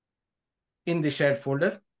in the shared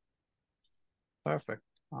folder. Perfect.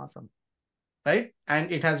 Awesome. Right?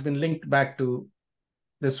 And it has been linked back to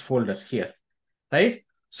this folder here, right?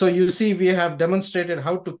 So you see, we have demonstrated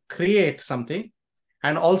how to create something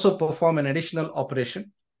and also perform an additional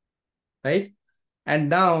operation, right? And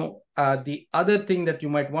now the other thing that you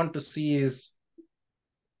might want to see is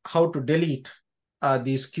how to delete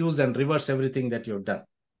these queues and reverse everything that you've done,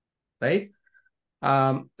 right?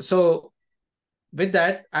 So with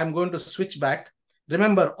that, I'm going to switch back.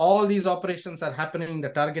 Remember, all these operations are happening in the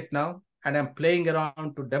target now, and I'm playing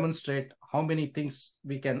around to demonstrate how many things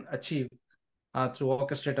we can achieve through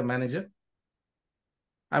Orchestrator Manager.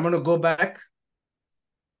 I'm going to go back,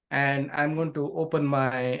 and I'm going to open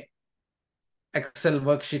my Excel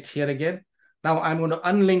worksheet here again. Now I'm going to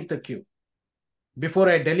unlink the queue. Before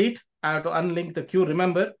I delete, I have to unlink the queue.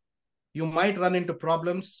 Remember, you might run into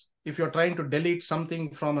problems if you're trying to delete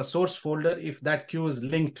something from a source folder if that queue is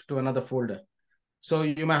linked to another folder. So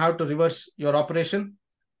you may have to reverse your operation.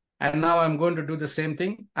 And now I'm going to do the same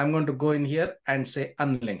thing. I'm going to go in here and say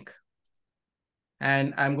unlink.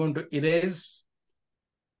 And I'm going to erase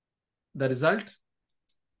the result.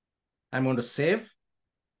 I'm going to save.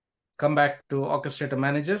 Come back to Orchestrator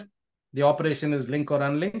Manager. The operation is link or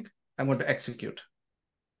unlink. I'm going to execute.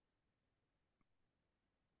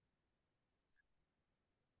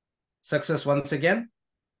 Success once again.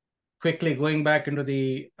 Quickly going back into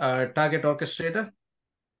the target orchestrator.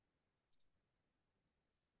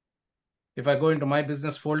 If I go into my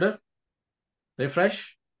business folder,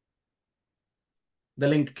 refresh, the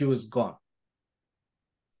linked queue is gone.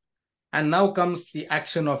 And now comes the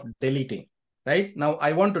action of deleting, right? Now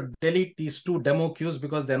I want to delete these two demo queues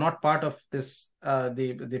because they're not part of this,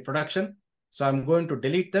 the production. So I'm going to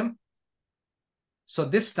delete them. So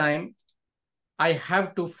this time I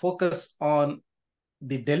have to focus on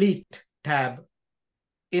the delete tab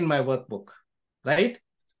in my workbook, right?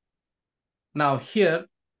 Now here,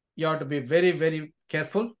 you have to be very, very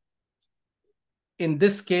careful. In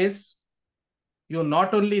this case, you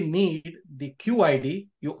not only need the queue ID,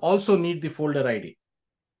 you also need the folder ID.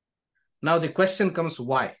 Now the question comes,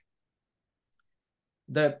 why?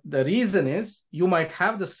 The reason is you might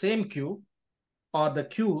have the same queue or the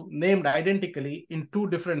queue named identically in two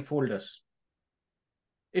different folders.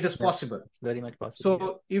 It is possible. It's very much possible.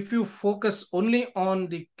 So if you focus only on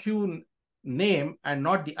the queue name and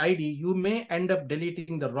not the ID, you may end up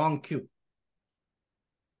deleting the wrong queue,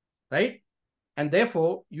 right? And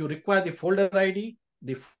therefore, you require the folder ID,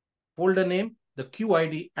 the folder name, the queue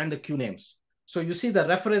ID, and the queue names. So you see the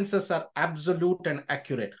references are absolute and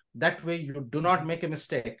accurate. That way you do not make a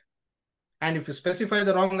mistake. And if you specify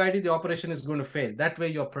the wrong ID, the operation is going to fail. That way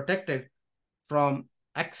you're protected from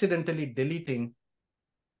accidentally deleting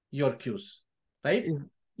your queues, right? Is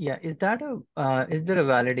there a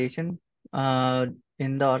validation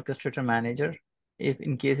in the Orchestrator Manager if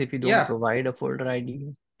you don't provide a folder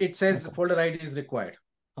ID? It says folder ID is required.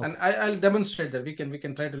 Okay. And I'll demonstrate that. We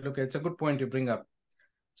can try to look at it. It's a good point you bring up.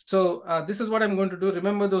 So this is what I'm going to do.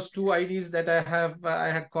 Remember those two IDs that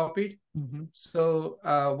I had copied? Mm-hmm. So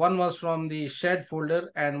one was from the shared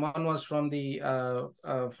folder and one was from the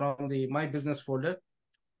my business folder.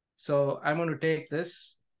 So I'm going to take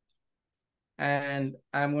this and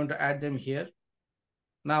I'm going to add them here.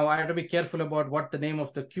 Now I have to be careful about what the name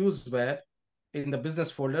of the queues were. in the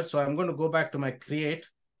business folder. So I'm going to go back to my create,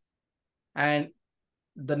 and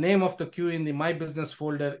the name of the queue in the my business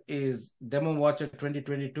folder is Demo Watcher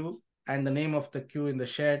 2022, and the name of the queue in the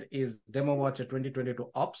shared is Demo Watcher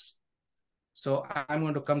 2022 Ops. So I'm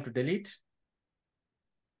going to come to delete,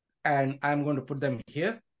 and I'm going to put them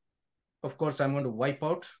here. Of course, I'm going to wipe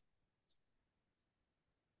out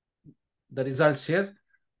the results here.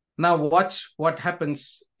 Now watch what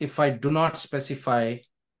happens if I do not specify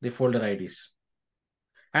the folder IDs.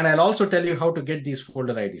 And I'll also tell you how to get these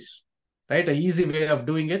folder IDs, right? An easy way of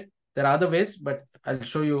doing it. There are other ways, but I'll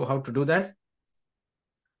show you how to do that.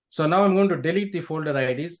 So now I'm going to delete the folder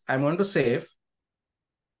IDs. I'm going to save.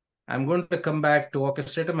 I'm going to come back to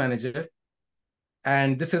Orchestrator Manager.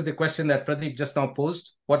 And this is the question that Pradeep just now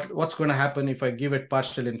posed. What's going to happen if I give it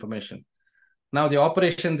partial information? Now the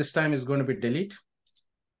operation this time is going to be delete.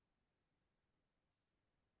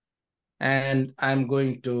 And I'm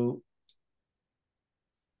going to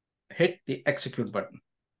hit the execute button.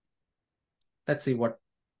 Let's see what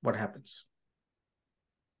happens.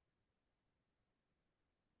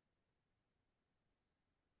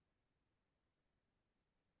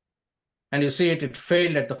 And you see it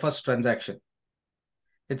failed at the first transaction.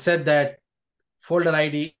 It said that folder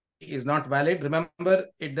ID is not valid. Remember,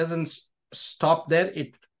 it doesn't stop there.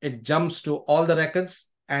 It jumps to all the records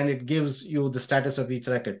and it gives you the status of each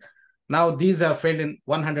record. Now these are failed in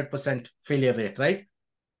 100% failure rate, right?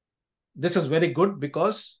 This is very good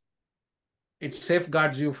because it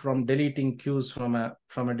safeguards you from deleting queues from a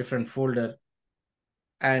different folder.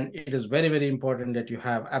 And it is very, very important that you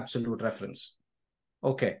have absolute reference.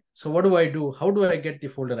 Okay, so what do I do? How do I get the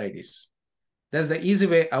folder IDs? There's the easy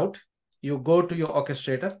way out. You go to your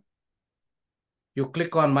orchestrator, you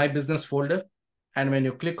click on My Business folder, and when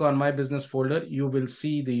you click on My Business folder, you will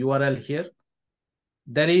see the URL here.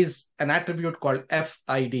 There is an attribute called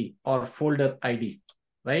FID or folder ID,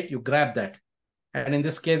 right? You grab that. And in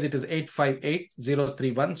this case, it is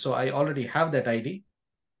 858031. So I already have that ID.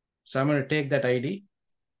 So I'm going to take that ID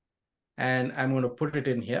and I'm going to put it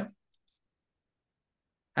in here.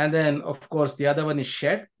 And then, of course, the other one is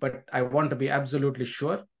shared, but I want to be absolutely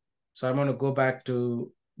sure. So I'm going to go back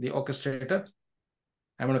to the orchestrator.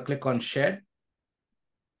 I'm going to click on shared.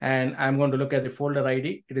 And I'm going to look at the folder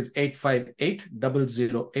ID. It is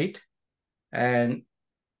 858008. And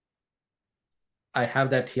I have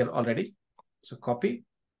that here already. So copy,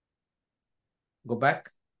 go back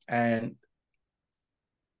and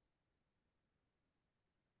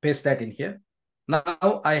paste that in here.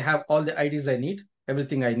 Now I have all the IDs I need,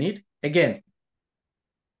 everything I need. Again,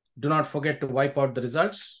 do not forget to wipe out the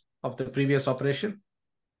results of the previous operation.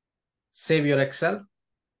 Save your Excel,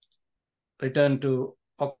 return to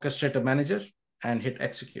Orchestrator Manager and hit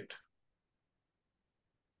execute.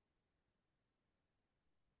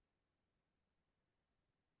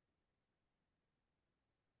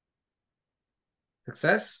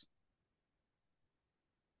 Success.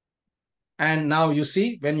 And now you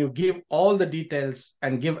see, when you give all the details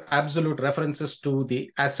and give absolute references to the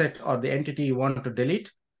asset or the entity you want to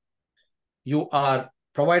delete, you are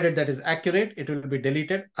provided that is accurate, it will be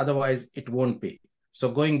deleted. Otherwise, it won't be. So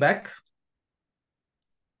going back,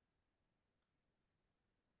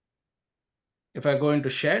 if I go into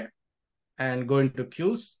shared and go into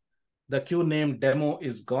queues, the queue name demo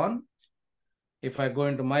is gone. If I go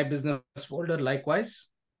into my business folder, likewise,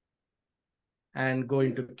 and go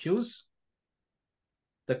into queues,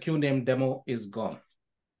 the queue name demo is gone,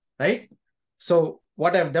 right? So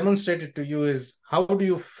what I've demonstrated to you is how do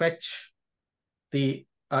you fetch the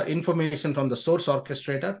information from the source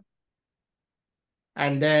orchestrator.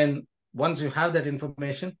 And then once you have that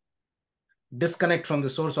information, disconnect from the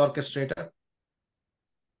source orchestrator,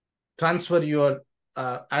 transfer your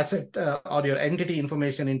asset or your entity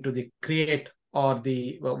information into the create or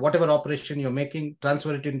the whatever operation you're making,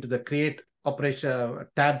 transfer it into the create operation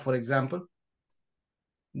tab, for example.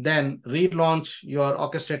 Then relaunch your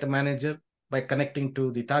Orchestrator Manager by connecting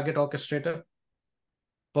to the target orchestrator,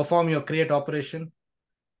 perform your create operation,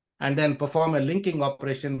 and then perform a linking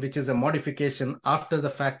operation, which is a modification after the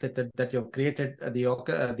fact that you've created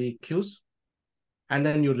the queues. And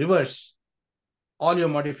then you reverse all your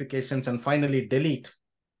modifications and finally delete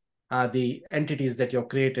the entities that you've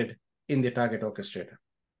created in the target orchestrator.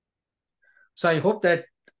 So I hope that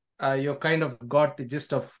you kind of got the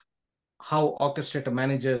gist of how Orchestrator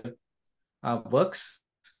Manager works.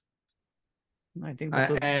 I think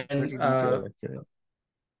that was pretty detailed, actually.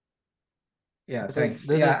 Yeah, This thanks. is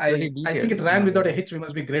pretty I think detailed. it ran without a hitch. We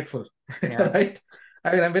must be grateful, Yeah. right?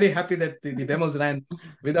 I mean, I'm very happy that the demos ran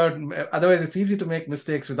without. Otherwise, it's easy to make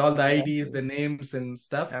mistakes with all the IDs, the names, and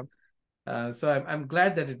stuff. Yep. So I'm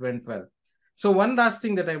glad that it went well. So one last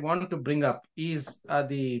thing that I want to bring up is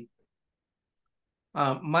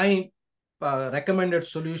my recommended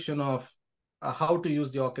solution of how to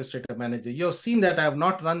use the Orchestrator Manager. You've seen that I have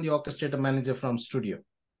not run the Orchestrator Manager from Studio.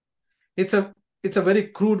 It's a very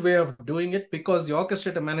crude way of doing it because the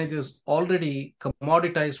Orchestrator Manager is already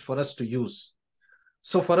commoditized for us to use.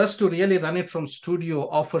 So for us to really run it from Studio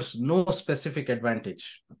offers no specific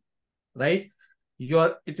advantage, right?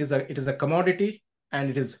 It is a commodity, and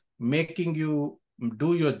it is making you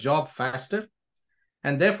do your job faster.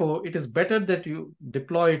 And therefore, it is better that you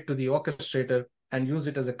deploy it to the orchestrator and use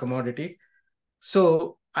it as a commodity.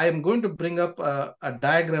 So I am going to bring up a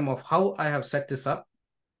diagram of how I have set this up.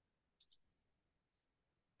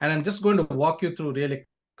 And I'm just going to walk you through really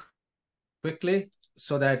quickly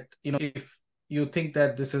so that, if you think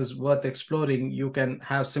that this is worth exploring, you can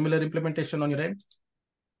have similar implementation on your end.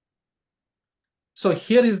 So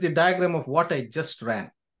here is the diagram of what I just ran,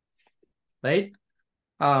 right?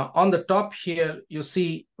 On the top here, you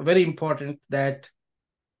see very important that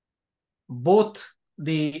both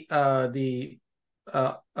the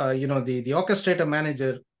orchestrator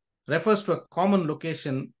manager refers to a common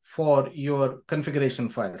location for your configuration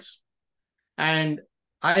files. And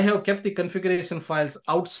I have kept the configuration files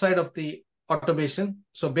outside of the automation.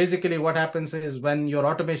 So basically what happens is when your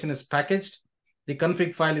automation is packaged, the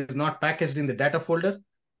config file is not packaged in the data folder.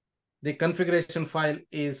 The configuration file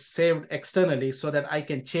is saved externally so that I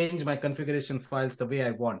can change my configuration files the way I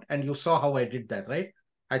want. And you saw how I did that, right?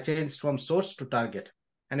 I changed from source to target.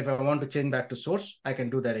 And if I want to change back to source, I can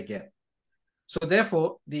do that again. So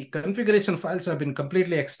therefore, the configuration files have been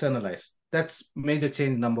completely externalized. That's major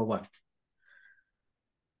change number one.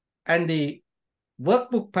 And the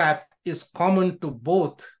workbook path is common to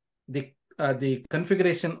both the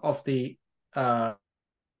configuration of the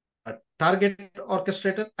target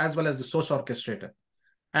orchestrator as well as the source orchestrator.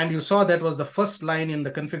 And you saw that was the first line in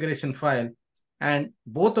the configuration file. And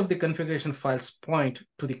both of the configuration files point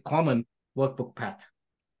to the common workbook path,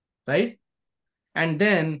 right? And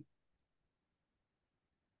then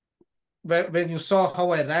when you saw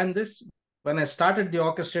how I ran this, when I started the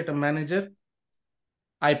orchestrator manager,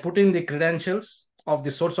 I put in the credentials of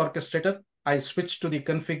the source orchestrator. I switched to the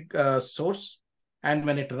config source. And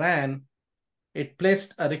when it ran, it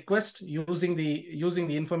placed a request using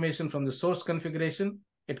the information from the source configuration.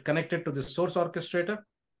 It connected to the source orchestrator,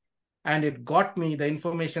 and it got me the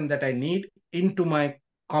information that I need into my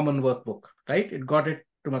common workbook, right? It got it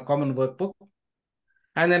to my common workbook.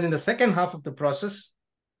 And then in the second half of the process,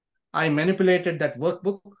 I manipulated that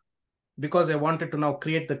workbook because I wanted to now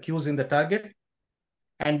create the queues in the target.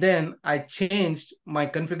 And then I changed my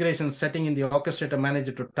configuration setting in the orchestrator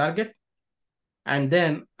manager to target. And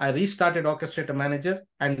then I restarted Orchestrator Manager.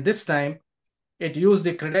 And this time, it used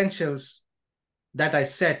the credentials that I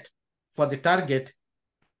set for the target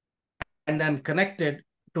and then connected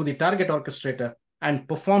to the target orchestrator and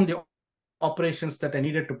performed the operations that I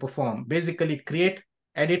needed to perform. Basically, create,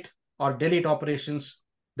 edit, or delete operations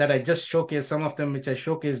that I just showcased, some of them which I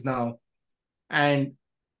showcase now, and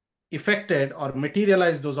effected or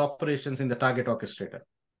materialized those operations in the target orchestrator,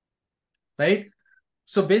 right?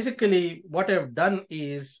 So basically, what I've done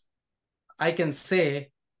is I can say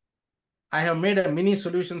I have made a mini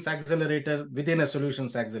solutions accelerator within a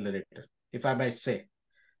solutions accelerator, if I might say,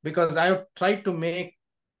 because I have tried to make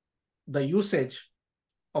the usage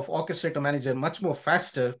of Orchestrator Manager much more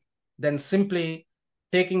faster than simply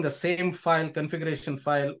taking the same file, configuration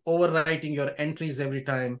file, overwriting your entries every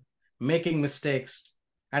time, making mistakes,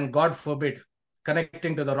 and God forbid,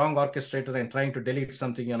 connecting to the wrong orchestrator and trying to delete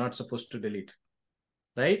something you're not supposed to delete,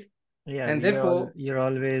 right? Yeah, And therefore, you're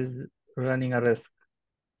always running a risk,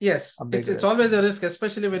 yes, a big it's risk. always a risk,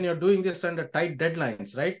 especially when you're doing this under tight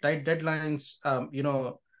deadlines, right? Tight deadlines,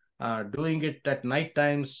 doing it at night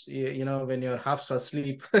times, when you're half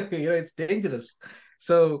asleep, it's dangerous.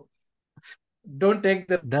 So don't take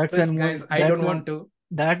the That's when risk, most guys. I don't want to.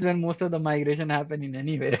 that's when most of the migration happen in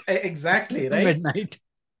anywhere. Exactly, right? Midnight.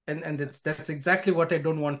 And that's exactly what I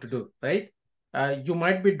don't want to do, right? You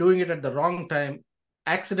might be doing it at the wrong time.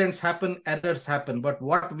 Accidents happen, errors happen. But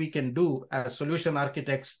what we can do as solution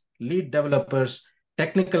architects, lead developers,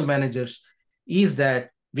 technical managers, is that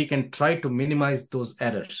we can try to minimize those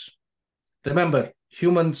errors. Remember,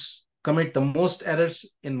 humans commit the most errors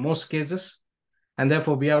in most cases, and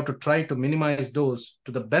therefore we have to try to minimize those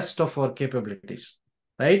to the best of our capabilities,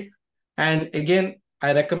 right? And again,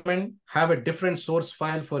 I recommend have a different source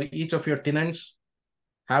file for each of your tenants,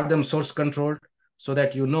 have them source controlled so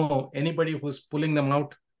that anybody who's pulling them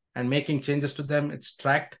out and making changes to them, it's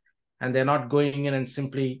tracked, and they're not going in and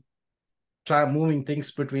simply try moving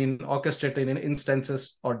things between orchestrator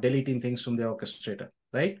instances or deleting things from the orchestrator,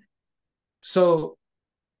 right? So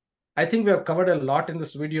I think we have covered a lot in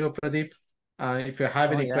this video, Pradeep. If you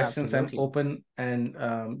have Oh any yeah, questions, I'm absolutely. open, and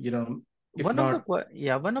if One of the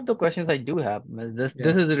not, one of the questions I do have is this yeah,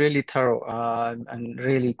 is really thorough, and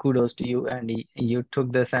really kudos to you, Andy. You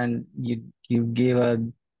took this and you gave a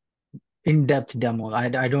in-depth demo.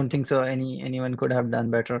 I don't think so anyone could have done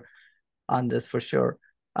better on this for sure.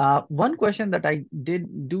 One question that I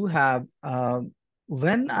do have,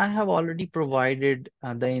 when I have already provided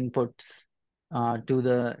the inputs to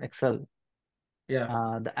the Excel,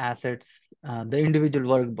 yeah, the assets, the individual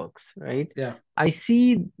workbooks, right? yeah, I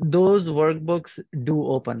see those workbooks do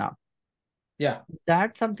open up. yeah,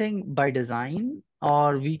 That's something by design,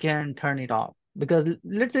 or we can turn it off. Because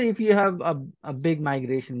let's say if you have a big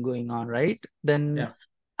migration going on, right? Then yeah.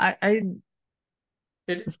 I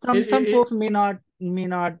It, some it, some it, it folks may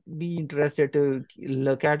not be interested to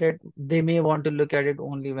look at it. They may want to look at it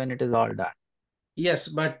only when it is all done. Yes,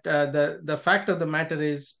 but the fact of the matter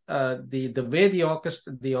is, the way the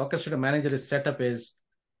orchestra manager is set up is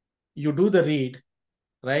you do the read,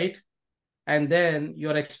 right? And then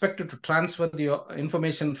you're expected to transfer the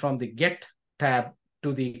information from the get tab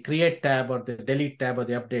to the create tab or the delete tab or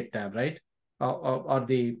the update tab, right? Or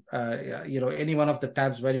the any one of the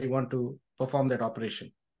tabs where you want to perform that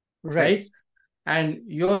operation, Right. right? And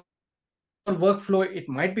your workflow, it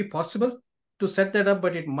might be possible to set that up,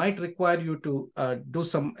 but it might require you to do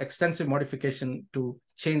some extensive modification to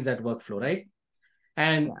change that workflow, right?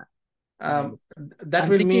 And Yeah. I um, that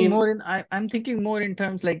will mean, I'm thinking more in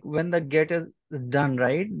terms like when the get is done,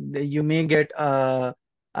 right? You may get a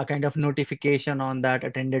kind of notification on that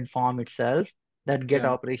attended form itself that get yeah,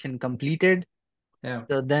 operation completed. yeah,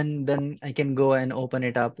 So then I can go and open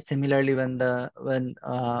it up. Similarly, when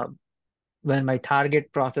my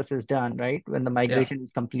target process is done, right? When the yeah, migration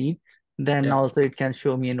is complete, then yeah. also it can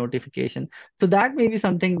show me a notification. So that may be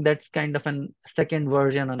something that's kind of an second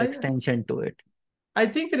version or I, extension to it. I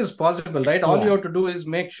think it is possible, right? All you Yeah, have to do is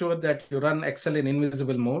make sure that you run Excel in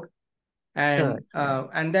invisible mode, correct. Yeah.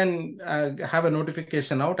 and then have a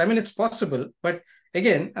notification out. I mean, it's possible, but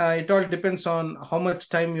again, it all depends on how much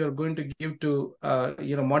time you're going to give to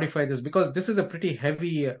modify this, because this is a pretty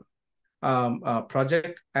heavy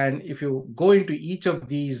project. And if you go into each of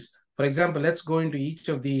these, for example, let's go into each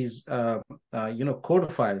of these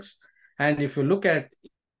code files, and if you look at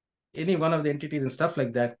any one of the entities and stuff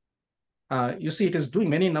like that, you see it is doing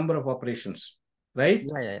many number of operations, right?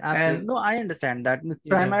 Yeah, absolutely. And No, I understand that. yeah,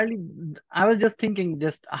 Primarily, I was just thinking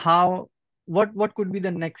just how what could be the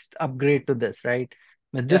next upgrade to this, right?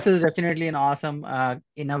 But this yeah, is definitely an awesome,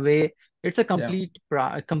 in a way, it's a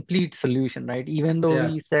yeah, complete solution, right? Even though yeah,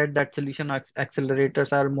 we said that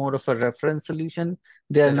accelerators are more of a reference solution,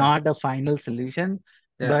 they are yeah, not a final solution.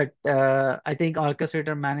 yeah, But I think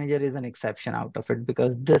Orchestrator Manager is an exception out of it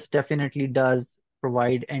because this definitely does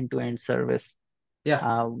provide end-to-end service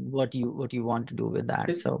yeah. what you want to do with that.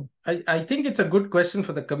 It, So I think it's a good question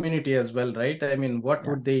for the community as well, right? I mean, what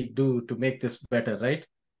yeah, would they do to make this better, right?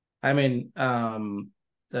 I mean,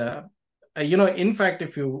 the in fact,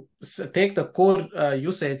 if you take the core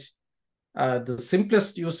usage, the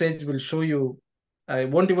simplest usage will show you. I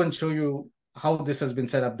won't even show you how this has been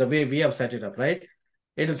set up, the way we have set it up, right?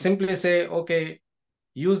 It'll simply say, okay,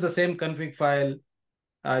 use the same config file,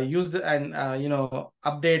 use the and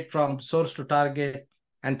update from source to target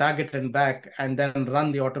and target and back, and then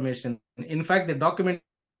run the automation. In fact, the documentation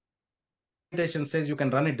says you can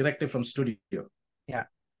run it directly from Studio. yeah.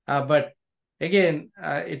 But again,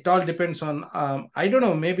 it all depends on, I don't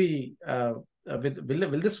know, maybe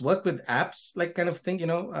will this work with apps, like kind of thing?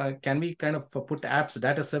 Can we kind of put apps,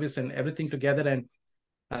 data service, and everything together and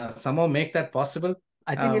somehow make that possible?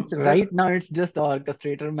 I think it's Because right now it's just the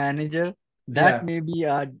orchestrator manager. That yeah, may be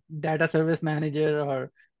a data service manager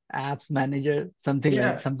or apps manager,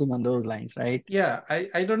 yeah, something on those lines, right? yeah,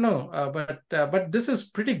 I don't know, but this is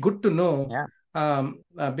pretty good to know,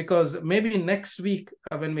 Yeah. because maybe next week,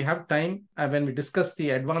 when we have time, when we discuss the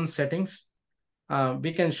advanced settings,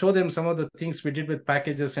 we can show them some of the things we did with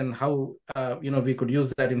packages and how we could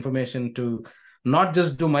use that information to not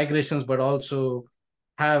just do migrations, but also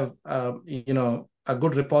have a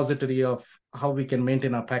good repository of how we can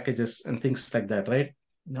maintain our packages and things like that, right?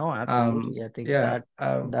 No, absolutely. I think Yeah,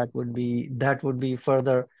 that would be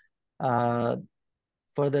uh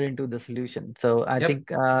further into the solution. So yep,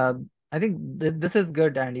 I think th this is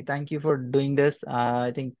good, Andy. Thank you for doing this.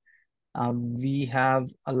 I think we have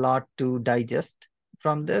a lot to digest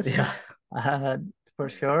from this, yeah, uh, for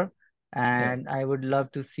sure. yeah, And I would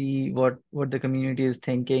love to see what the community is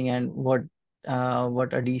thinking and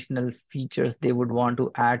what additional features they would want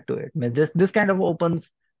to add to it. I mean, this kind of opens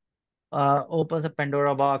a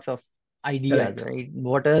Pandora box of ideas, Correct. right?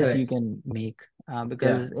 What else you Correct. can make? Yeah.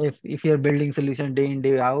 Because if you're building solution day in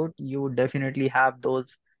day out, you would definitely have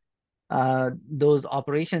those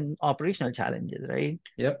operational challenges, right?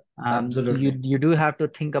 Yep. You Absolutely. you do have to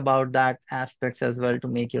think about that aspects as well to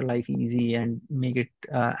make your life easy and make it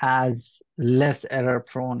as less error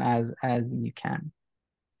prone as you can.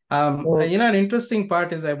 So, An interesting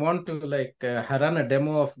part is I want to like run a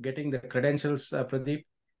demo of getting the credentials, Pradeep,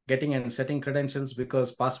 getting and setting credentials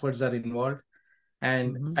because passwords are involved.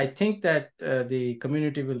 And mhm, I think that the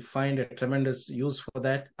community will find a tremendous use for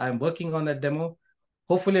that. I'm working on that demo.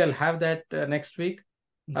 Hopefully, I'll have that next week.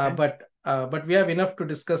 okay, But we have enough to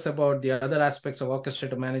discuss about the other aspects of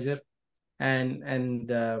Orchestrator Manager,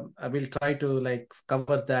 and I will try to like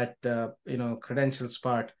cover that credentials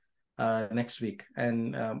part next week,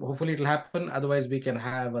 and hopefully it'll happen. Otherwise, we can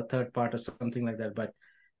have a third part or something like that. But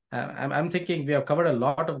I'm thinking we have covered a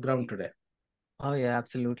lot of ground today. oh yeah,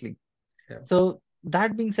 absolutely. Yeah. So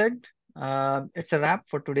that being said, it's a wrap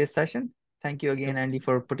for today's session. Thank you again, Yep. Andy,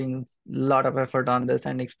 for putting a lot of effort on this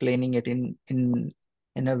and explaining it in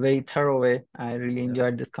a very thorough way. I really Yeah.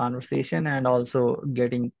 enjoyed this conversation and also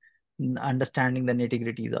getting understanding the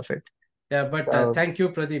nitty-gritties of it. Yeah, but So, thank you,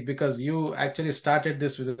 Pradeep, because you actually started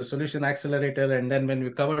this with the solution accelerator, and then when we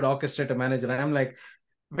covered Orchestrator Manager, I'm like,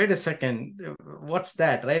 wait a second, what's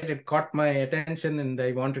that, right? It caught my attention, and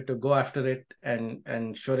I wanted to go after it,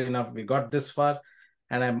 and sure enough, we got this far,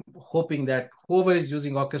 and I'm hoping that whoever is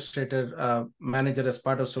using Orchestrator Manager as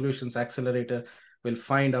part of Solutions Accelerator will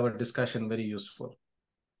find our discussion very useful.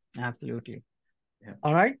 absolutely. Yeah.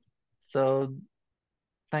 All right. So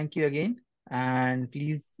thank you again. And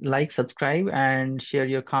please like, subscribe, and share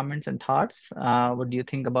your comments and thoughts. What do you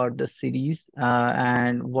think about this series?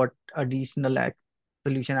 And what additional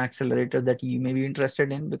solution accelerators that you may be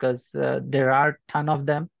interested in? Because there are a ton of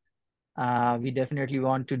them. We definitely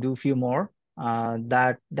want to do few more.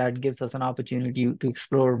 That gives us an opportunity to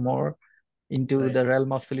explore more into Right. the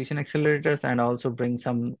realm of solution accelerators and also bring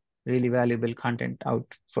some really valuable content out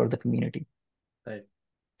for the community. Right.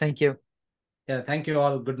 Thank you. Yeah. Thank you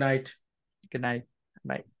all. Good night. Good night.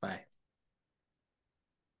 Bye. Bye.